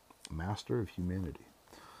 Master of humanity.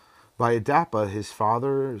 By Adapa, his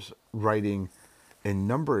father's writing in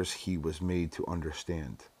numbers he was made to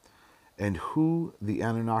understand, and who the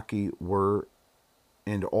Anunnaki were,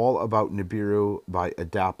 and all about Nibiru by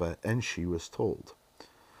Adapa, Enki was told.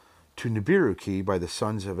 To Nibiru-ki by the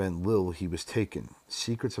sons of Enlil he was taken.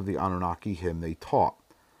 Secrets of the Anunnaki him they taught.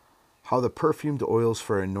 How the perfumed oils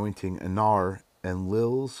for anointing Anar,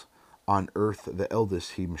 Enlil's on earth the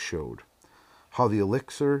eldest him showed. How the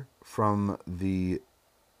elixir from the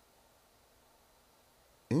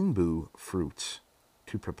Inbu fruits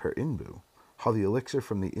to prepare Inbu. How the elixir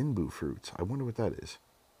from the Inbu fruits. I wonder what that is.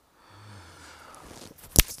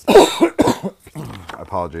 I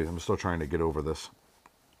apologize. I'm still trying to get over this.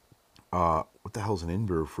 What the hell's an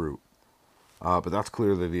Inbu fruit? But that's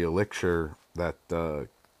clearly the elixir that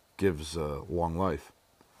gives long life.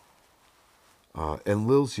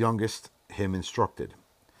 Enlil's youngest him instructed.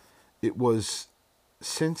 It was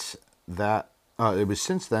since then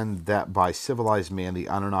that by civilized man the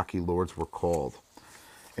Anunnaki lords were called,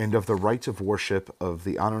 and of the rites of worship of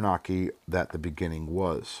the Anunnaki that the beginning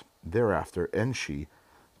was. Thereafter Enki,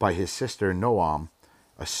 by his sister Noam,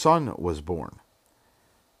 a son was born.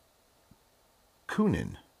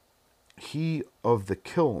 Kunin, he of the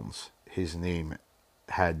kilns, his name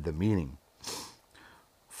had the meaning.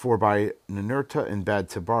 For by Ninurta and Bad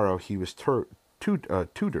Tabaro he was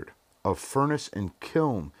tutored. Of furnace and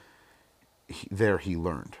kiln there he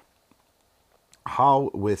learned. How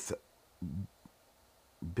with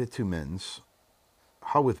bitumen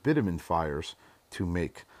fires to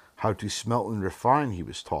make, how to smelt and refine he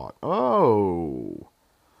was taught. Oh,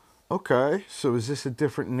 okay. So is this a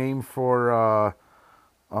different name for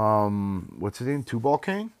what's his name? Tubal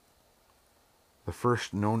Cain? The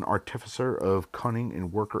first known artificer of cunning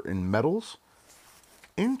and worker in metals?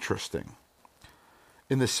 Interesting.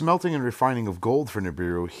 In the smelting and refining of gold for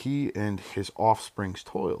Nibiru, he and his offsprings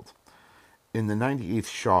toiled. In the 98th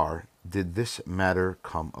Shar did this matter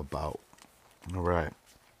come about. All right.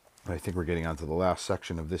 I think we're getting on to the last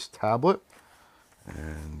section of this tablet,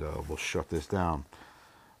 and we'll shut this down.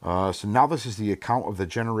 So now this is the account of the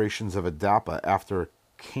generations of Adapa after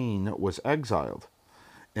Cain was exiled,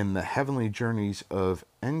 in the heavenly journeys of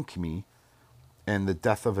Enki and the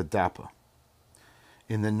death of Adapa.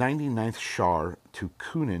 In the 99th Shar, to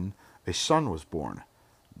Kunin, a son was born.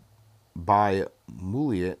 By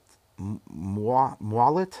Mualit,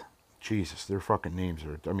 Jesus, their fucking names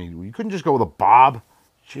are, I mean, you couldn't just go with a Bob.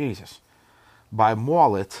 Jesus. By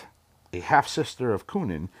Mualit, a half-sister of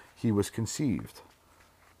Kunin, he was conceived.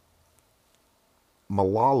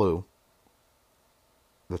 Malalu,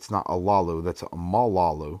 that's not Alalu, that's a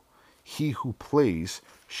Malalu, he who plays,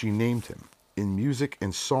 she named him. In music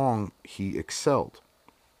and song he excelled.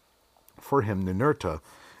 For him Ninurta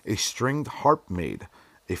a stringed harp made,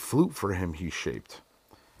 a flute for him he shaped.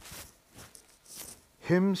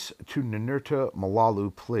 Hymns to Ninurta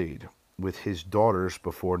Malalu played, with his daughters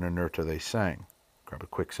before Ninurta they sang. Grab a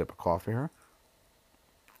quick sip of coffee here.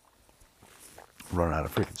 Running out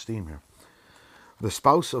of freaking steam here. The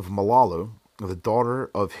spouse of Malalu, the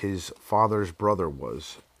daughter of his father's brother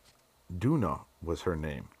was, Duna was her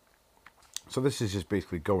name. So this is just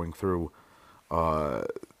basically going through a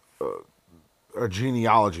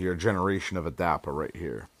genealogy or generation of Adapa right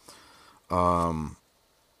here.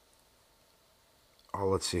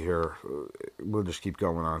 Let's see here. We'll just keep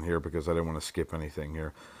going on here because I didn't want to skip anything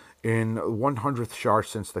here. In 100th Shar,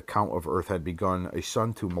 since the count of earth had begun, a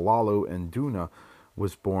son to Malalu and Duna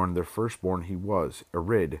was born. Their firstborn he was,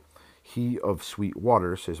 Erid. He of sweet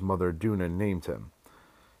waters, his mother Duna named him.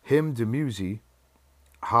 Him Demuzi,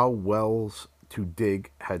 how wells to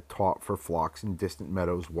dig had taught for flocks in distant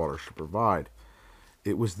meadows water to provide.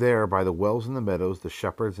 It was there by the wells in the meadows the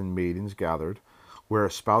shepherds and maidens gathered, where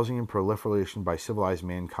espousing and proliferation by civilized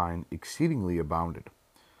mankind exceedingly abounded.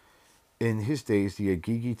 In his days, the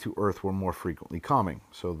Agigi to Earth were more frequently coming.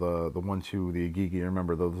 So the ones who, the Agigi,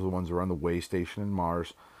 remember, those are the ones who are on the way station in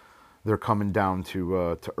Mars. They're coming down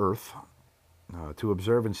to Earth. To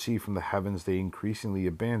observe and see from the heavens, they increasingly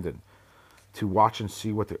abandoned. To watch and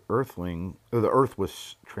see what the Earth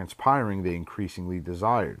was transpiring, they increasingly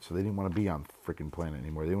desired. So they didn't want to be on the freaking planet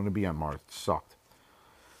anymore. They didn't want to be on Mars. It sucked.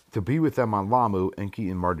 To be with them on Lamu, Enki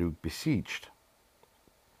and Marduk beseeched.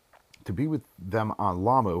 To be with them on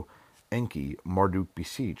Lamu, Enki, Marduk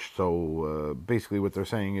beseeched. So basically what they're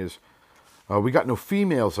saying is, we got no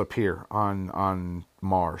females up here on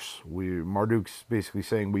Mars. Marduk's basically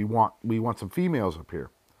saying we want some females up here.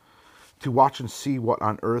 To watch and see what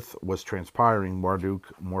on Earth was transpiring,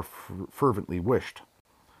 Marduk more fervently wished.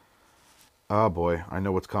 Oh boy, I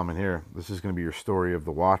know what's coming here. This is going to be your story of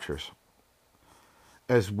the Watchers.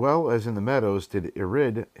 As well as in the meadows did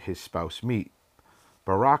Irid his spouse meet.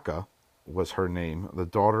 Baraka was her name, the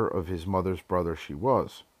daughter of his mother's brother she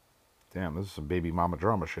was. Damn, this is some baby mama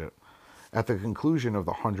drama shit. At the conclusion of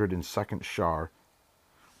the 102nd Shar,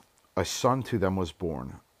 a son to them was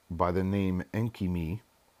born, by the name Enki-me,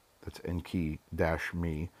 that's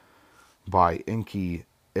Enki-me, by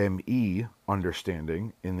Enki-me,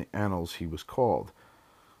 understanding, in the annals he was called.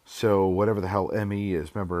 So whatever the hell ME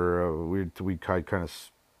is, remember, we kind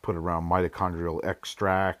of put around mitochondrial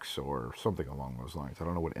extracts or something along those lines. I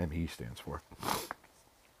don't know what ME stands for.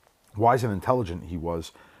 Wise and intelligent he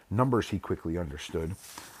was, numbers he quickly understood.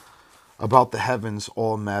 About the heavens,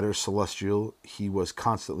 all matters celestial, he was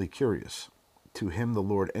constantly curious. To him the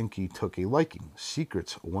Lord Enki took a liking.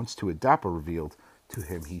 Secrets once to Adapa revealed, to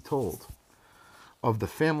him he told. Of the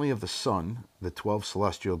family of the sun, the 12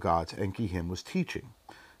 celestial gods, Enki him was teaching.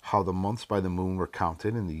 How the months by the moon were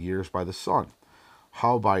counted, and the years by the sun.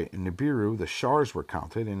 How by Nibiru the Shars were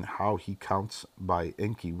counted, and how he counts by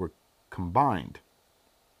Enki were combined.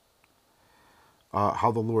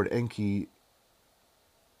 How the Lord Enki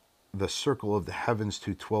the circle of the heavens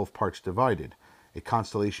to 12 parts divided, a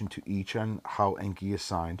constellation to each, and how Enki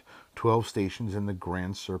assigned 12 stations in the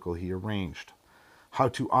grand circle he arranged. How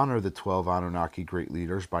to honor the 12 Anunnaki great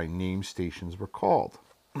leaders by name stations were called.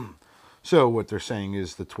 So what they're saying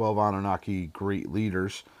is the 12 Anunnaki great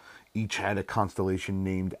leaders each had a constellation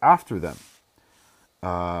named after them.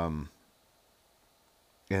 And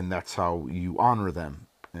that's how you honor them.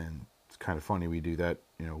 And it's kind of funny we do that,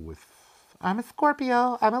 with I'm a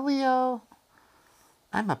Scorpio, I'm a Leo,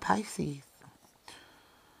 I'm a Pisces.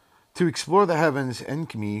 To explore the heavens,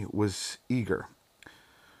 Enki was eager.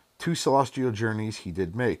 2 celestial journeys he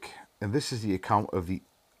did make, and this is the account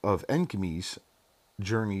of Enki's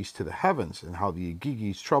journeys to the heavens, and how the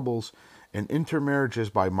Agigi's troubles and intermarriages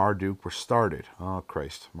by Marduk were started. Oh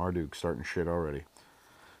Christ, Marduk starting shit already.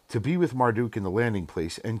 To be with Marduk in the landing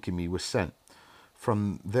place, Enki was sent.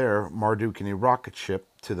 From there, Marduk in a rocket ship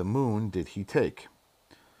to the moon did he take.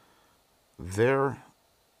 There,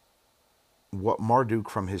 what Marduk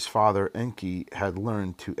from his father Enki had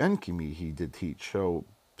learned to Enki he did teach. So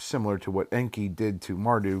similar to what Enki did to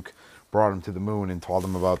Marduk, brought him to the moon and taught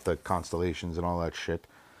him about the constellations and all that shit.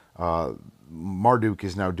 Marduk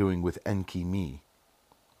is now doing with Enki-me.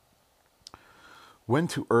 When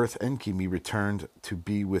to earth Enki-me returned to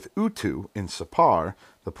be with Utu in Sapar,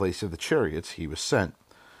 the place of the chariots, he was sent.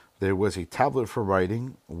 There was a tablet for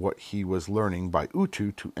writing what he was learning by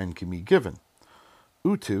Utu to Enki-me given.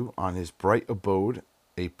 Utu, on his bright abode,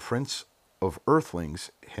 a prince of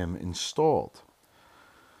earthlings, him installed.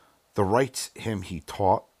 The rites him he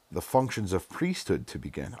taught, the functions of priesthood to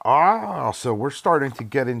begin. So we're starting to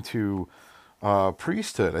get into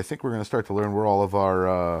priesthood. I think we're going to start to learn where all of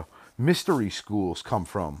our mystery schools come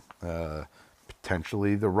from.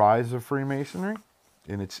 Potentially the rise of Freemasonry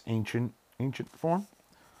in its ancient form.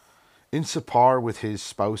 In Sapar with his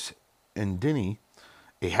spouse Endini,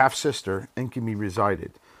 a half-sister, Enki-me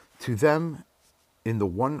resided. To them, in the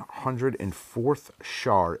 104th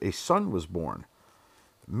Shar, a son was born.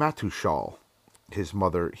 Matushal, his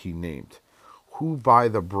mother he named, who by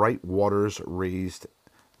the bright waters raised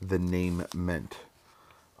the name meant.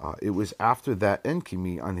 It was after that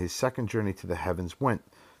Enki-me on his second journey to the heavens went.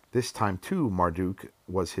 This time too Marduk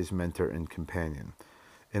was his mentor and companion.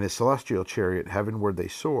 In a celestial chariot heavenward they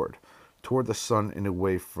soared. Toward the sun and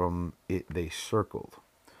away from it they circled.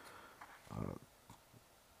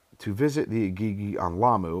 To visit the Agigi on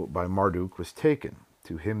Lamu by Marduk was taken.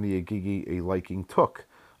 To him the Agigi a liking took.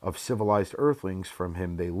 Of civilized earthlings from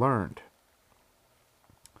him they learned.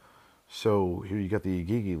 So here you got the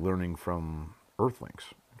Agigi learning from earthlings.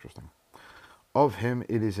 Interesting. Of him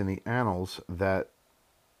it is in the annals that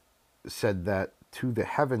said that to the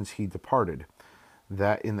heavens he departed,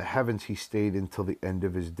 that in the heavens he stayed until the end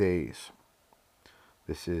of his days.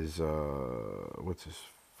 This is, what's his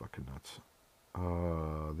fucking nuts?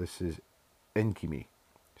 This is Enki.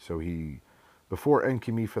 So before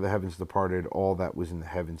Enki for the heavens departed, all that was in the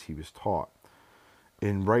heavens he was taught.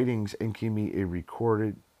 In writings, Enki a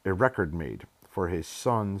record made for his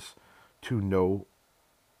sons to know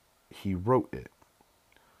he wrote it.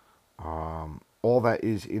 All that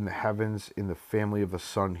is in the heavens, in the family of the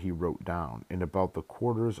sun, he wrote down, and about the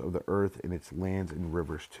quarters of the earth and its lands and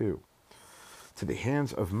rivers too. To the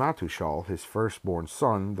hands of Matushal, his firstborn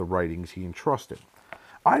son, the writings he entrusted.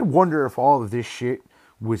 I wonder if all of this shit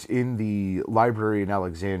was in the library in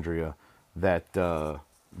Alexandria that got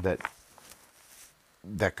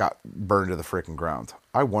burned to the freaking ground.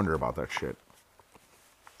 I wonder about that shit.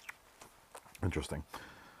 Interesting.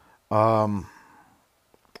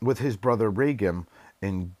 With his brother Regem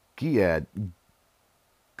and Giadad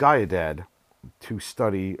to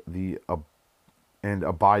study and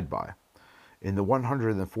abide by. In the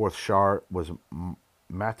 104th Shar was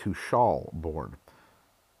Matushal born.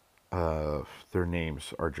 Their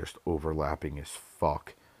names are just overlapping as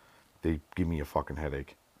fuck. They give me a fucking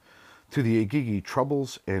headache. To the Agigi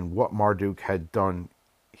troubles and what Marduk had done,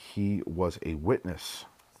 he was a witness.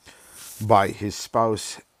 By his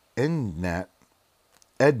spouse Ednat,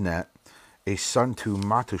 a son to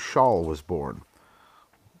Matushal was born.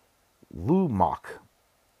 Lumok,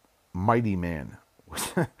 mighty man.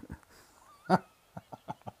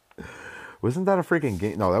 Wasn't that a freaking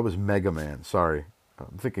game? No, that was Mega Man. Sorry.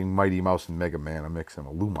 I'm thinking Mighty Mouse and Mega Man. I'm mixing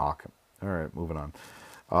them. Lumok. All right, moving on.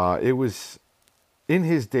 It was in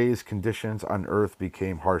his days conditions on earth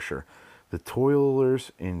became harsher. The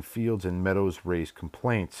toilers in fields and meadows raised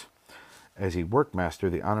complaints. As a workmaster,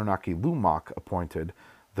 the Anunnaki Lumok appointed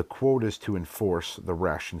the quotas to enforce, the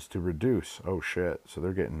rations to reduce. Oh shit. So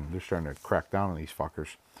they're starting to crack down on these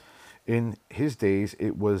fuckers. In his days,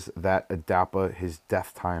 it was that Adapa his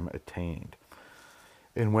death time attained.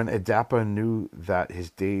 And when Adapa knew that his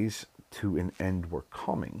days to an end were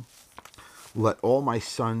coming, let all my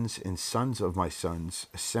sons and sons of my sons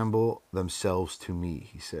assemble themselves to me,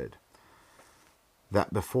 he said,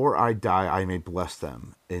 that before I die I may bless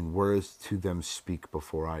them, and words to them speak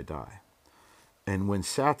before I die. And when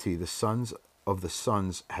Sati, the sons of the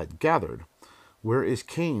sons, had gathered, where is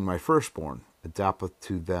Cain, my firstborn? Adapa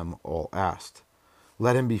to them all asked.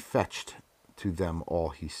 Let him be fetched to them all,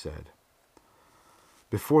 he said.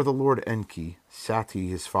 Before the Lord Enki, Sati,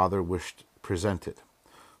 his father, wished presented.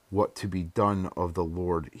 What to be done of the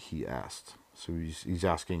Lord, he asked. So he's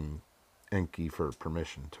asking Enki for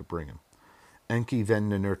permission to bring him. Enki then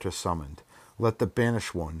Ninurta summoned. Let the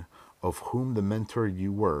banished one, of whom the mentor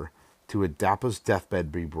you were, to Adapa's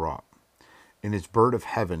deathbed be brought. In his bird of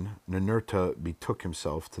heaven, Ninurta betook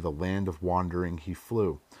himself to the land of wandering he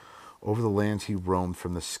flew. Over the lands he roamed,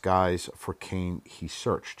 from the skies for Cain he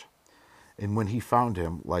searched. And when he found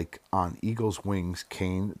him, like on eagle's wings,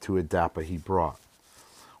 Cain to Adapa he brought.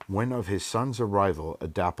 When of his son's arrival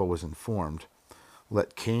Adapa was informed,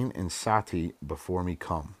 let Cain and Sati before me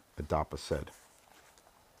come, Adapa said.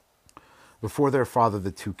 Before their father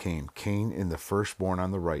the two came, Cain in the firstborn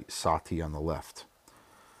on the right, Sati on the left.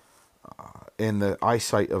 And the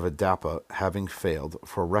eyesight of Adapa having failed,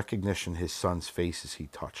 for recognition his son's faces he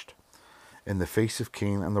touched. And the face of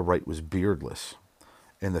Cain on the right was beardless,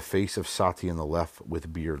 and the face of Sati on the left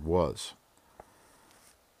with beard was.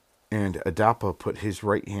 And Adapa put his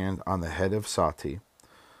right hand on the head of Sati,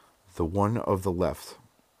 the one of the left.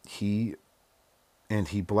 He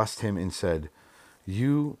blessed him and said,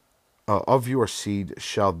 "You of your seed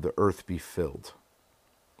shall the earth be filled,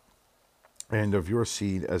 and of your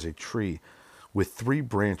seed as a tree, with 3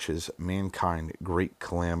 branches, mankind great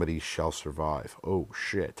calamity shall survive." Oh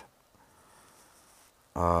shit.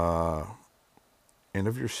 And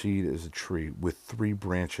of your seed as a tree, with 3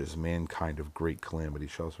 branches, mankind of great calamity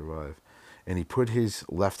shall survive. And he put his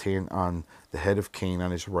left hand on the head of Cain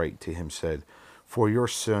on his right, to him said, For your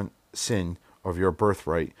sin of your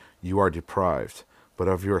birthright you are deprived, but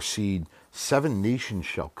of your seed 7 nations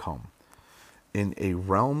shall come. In a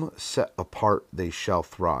realm set apart they shall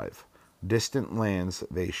thrive, distant lands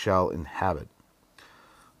they shall inhabit.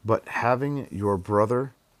 But having your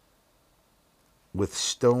brother with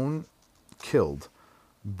stone killed,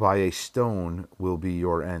 by a stone will be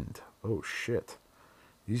your end. Oh shit.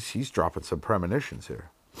 He's dropping some premonitions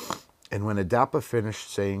here. And when Adapa finished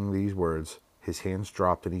saying these words, his hands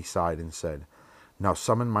dropped and he sighed and said, Now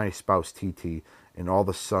summon my spouse Titi and all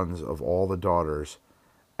the sons of all the daughters.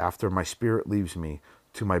 After my spirit leaves me,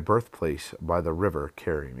 to my birthplace by the river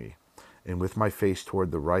carry me. and with my face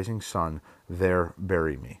toward the rising sun, there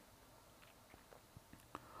bury me.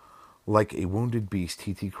 Like a wounded beast,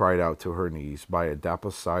 Titi cried out to her knees. By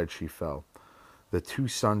Adapa's side she fell. The two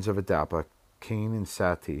sons of Adapa, Cain and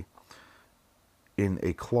Sati, in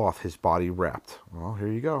a cloth his body wrapped. Well, here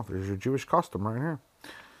you go. There's your Jewish custom right here.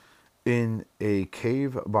 In a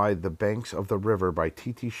cave by the banks of the river by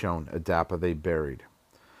Titi Shon, Adapa they buried.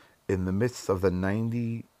 In the midst of the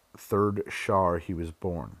 93rd Shar he was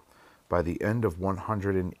born. By the end of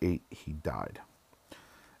 108 he died.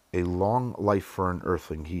 A long life for an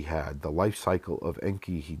earthling he had. The life cycle of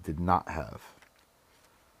Enki he did not have.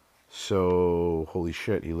 So, holy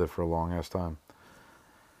shit, he lived for a long ass time.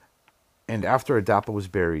 And after Adapa was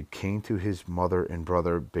buried, Cain to his mother and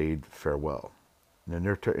brother bade farewell.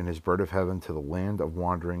 Ninurta in his bird of heaven to the land of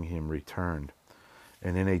wandering him returned.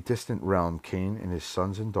 And in a distant realm, Cain and his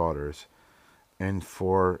sons and daughters, and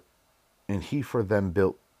he for them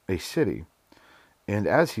built a city. And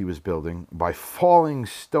as he was building, by falling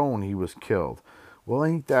stone he was killed. Well,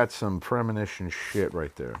 ain't that some premonition shit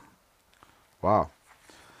right there? Wow.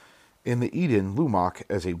 In the Eden, Lumak,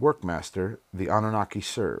 as a workmaster, the Anunnaki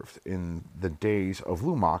served. In the days of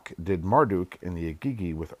Lumak, did Marduk and the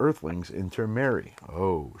Agigi with earthlings intermarry.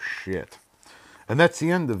 Oh, shit. And that's the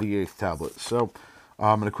end of the 8th tablet. So,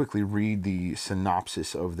 I'm going to quickly read the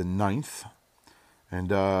synopsis of the 9th.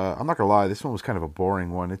 And I'm not going to lie, this one was kind of a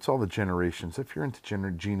boring one. It's all the generations. If you're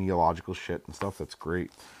into genealogical shit and stuff, that's great.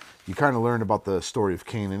 You kind of learn about the story of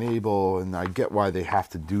Cain and Abel, and I get why they have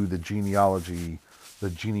to do the genealogical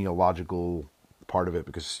part of it,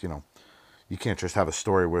 because, you know, you can't just have a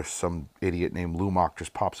story where some idiot named Lumak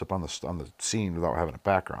just pops up on the scene without having a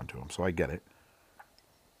background to him. So I get it.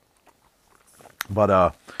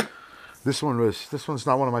 But this one's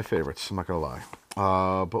not one of my favorites. I'm not gonna lie.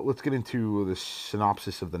 But let's get into the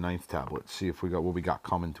synopsis of the 9th tablet. See if we got what we got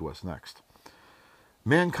coming to us next.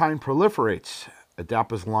 Mankind proliferates.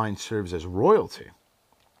 Adapa's line serves as royalty.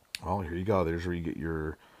 Well, here you go. There's where you get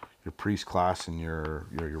your priest class and your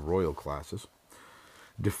royal classes.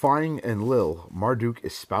 Defying Enlil, Marduk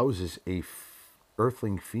espouses a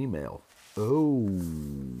earthling female. Oh,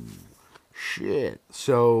 shit.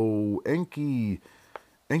 So Enki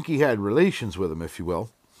had relations with him, if you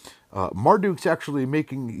will. Marduk's actually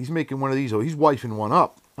making one of these. Oh, he's wifing one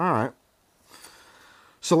up. All right.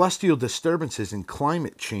 Celestial disturbances and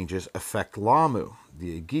climate changes affect Lamu.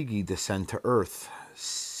 The Agigi descend to Earth.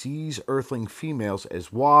 Sees earthling females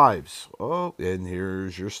as wives. Oh, and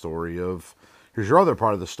here's your other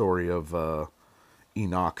part of the story of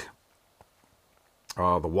Enoch.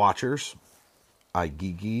 The Watchers,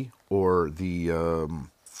 Agigi, or the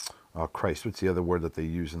Christ. What's the other word that they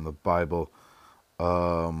use in the Bible?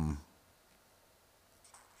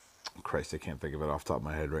 Christ, I can't think of it off the top of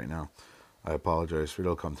my head right now. I apologize.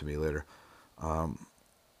 It'll come to me later.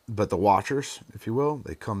 But the Watchers, if you will,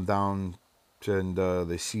 they come down and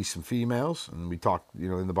they see some females, and we talk,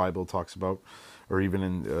 in the Bible it talks about, or even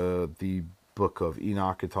in the book of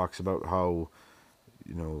Enoch, it talks about how,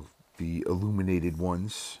 the illuminated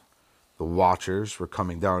ones, the Watchers, were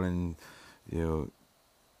coming down and,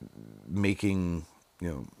 making,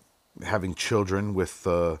 having children with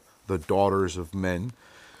the daughters of men.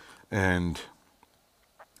 And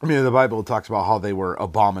the Bible talks about how they were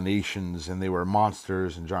abominations and they were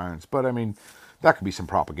monsters and giants. But that could be some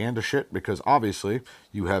propaganda shit, because obviously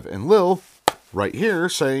you have Enlil right here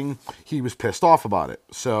saying he was pissed off about it.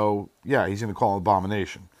 So yeah, he's going to call it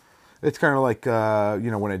abomination. It's kind of like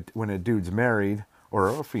when a dude's married, or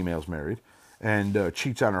a female's married, and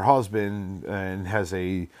cheats on her husband and has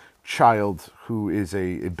a child who is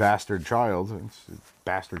a bastard child. It's a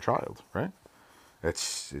bastard child, right?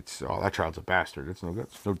 It's that child's a bastard. It's no good.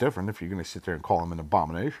 It's no different if you're going to sit there and call him an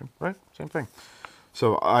abomination, right? Same thing.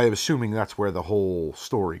 So I'm assuming that's where the whole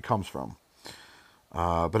story comes from.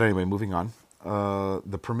 But anyway, moving on.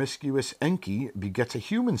 The promiscuous Enki begets a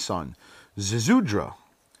human son, Zizudra.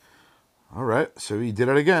 All right, so he did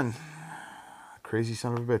it again. Crazy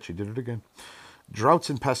son of a bitch, he did it again. Droughts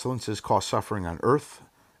and pestilences cause suffering on earth.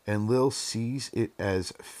 Enlil sees it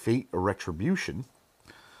as fate or retribution.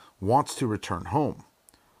 Wants to return home.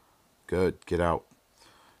 Good, get out.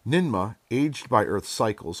 Ninma, aged by Earth's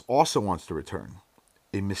cycles, also wants to return.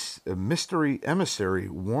 A mystery emissary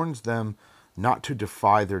warns them not to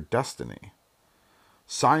defy their destiny.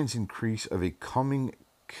 Signs increase of a coming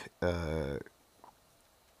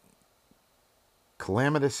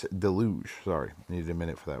calamitous deluge. Sorry, needed a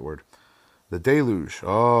minute for that word. The deluge.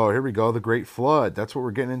 Oh, here we go. The Great Flood. That's what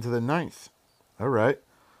we're getting into the 9th. All right.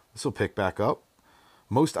 This will pick back up.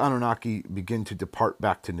 Most Anunnaki begin to depart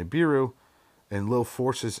back to Nibiru, And Lil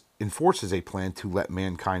enforces a plan to let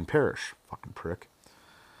mankind perish. Fucking prick.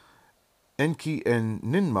 Enki and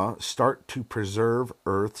Ninmah start to preserve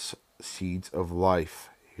Earth's seeds of life.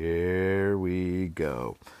 Here we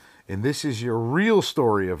go. And this is your real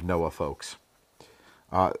story of Noah, folks.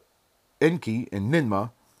 Enki and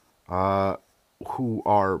Ninmah, who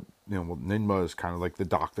are, Ninmah is kind of like the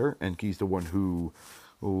doctor. Enki's the one who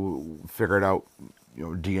figured out,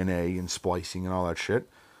 DNA and splicing and all that shit.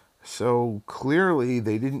 So clearly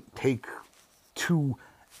they didn't take two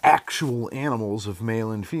actual animals of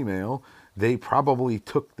male and female. They probably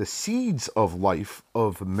took the seeds of life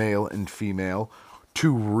of male and female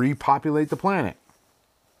to repopulate the planet.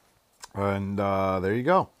 And there you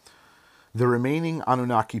go. The remaining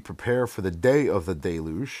Anunnaki prepare for the day of the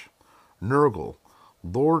deluge. Nurgle,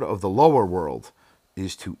 Lord of the lower world,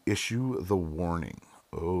 is to issue the warning.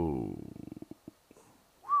 Oh.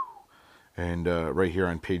 And right here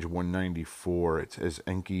on page 194, it says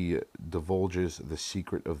Enki divulges the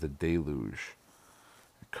secret of the deluge.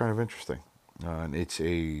 Kind of interesting. And it's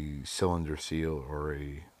a cylinder seal,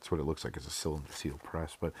 it's what it looks like. It's a cylinder seal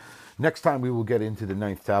press. But next time we will get into the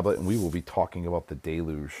 9th tablet, and we will be talking about the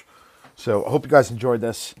deluge. So I hope you guys enjoyed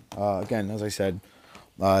this. Again, as I said,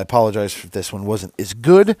 I apologize if this one wasn't as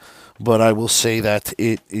good, but I will say that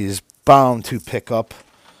it is bound to pick up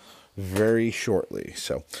very shortly.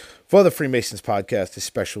 So for the Freemasons podcast, this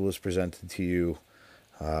special is presented to you,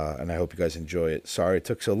 and I hope you guys enjoy it. Sorry it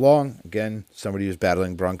took so long. Again, somebody who's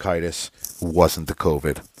battling bronchitis. Wasn't the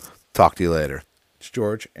COVID. Talk to you later. It's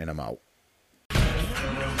George, and I'm out.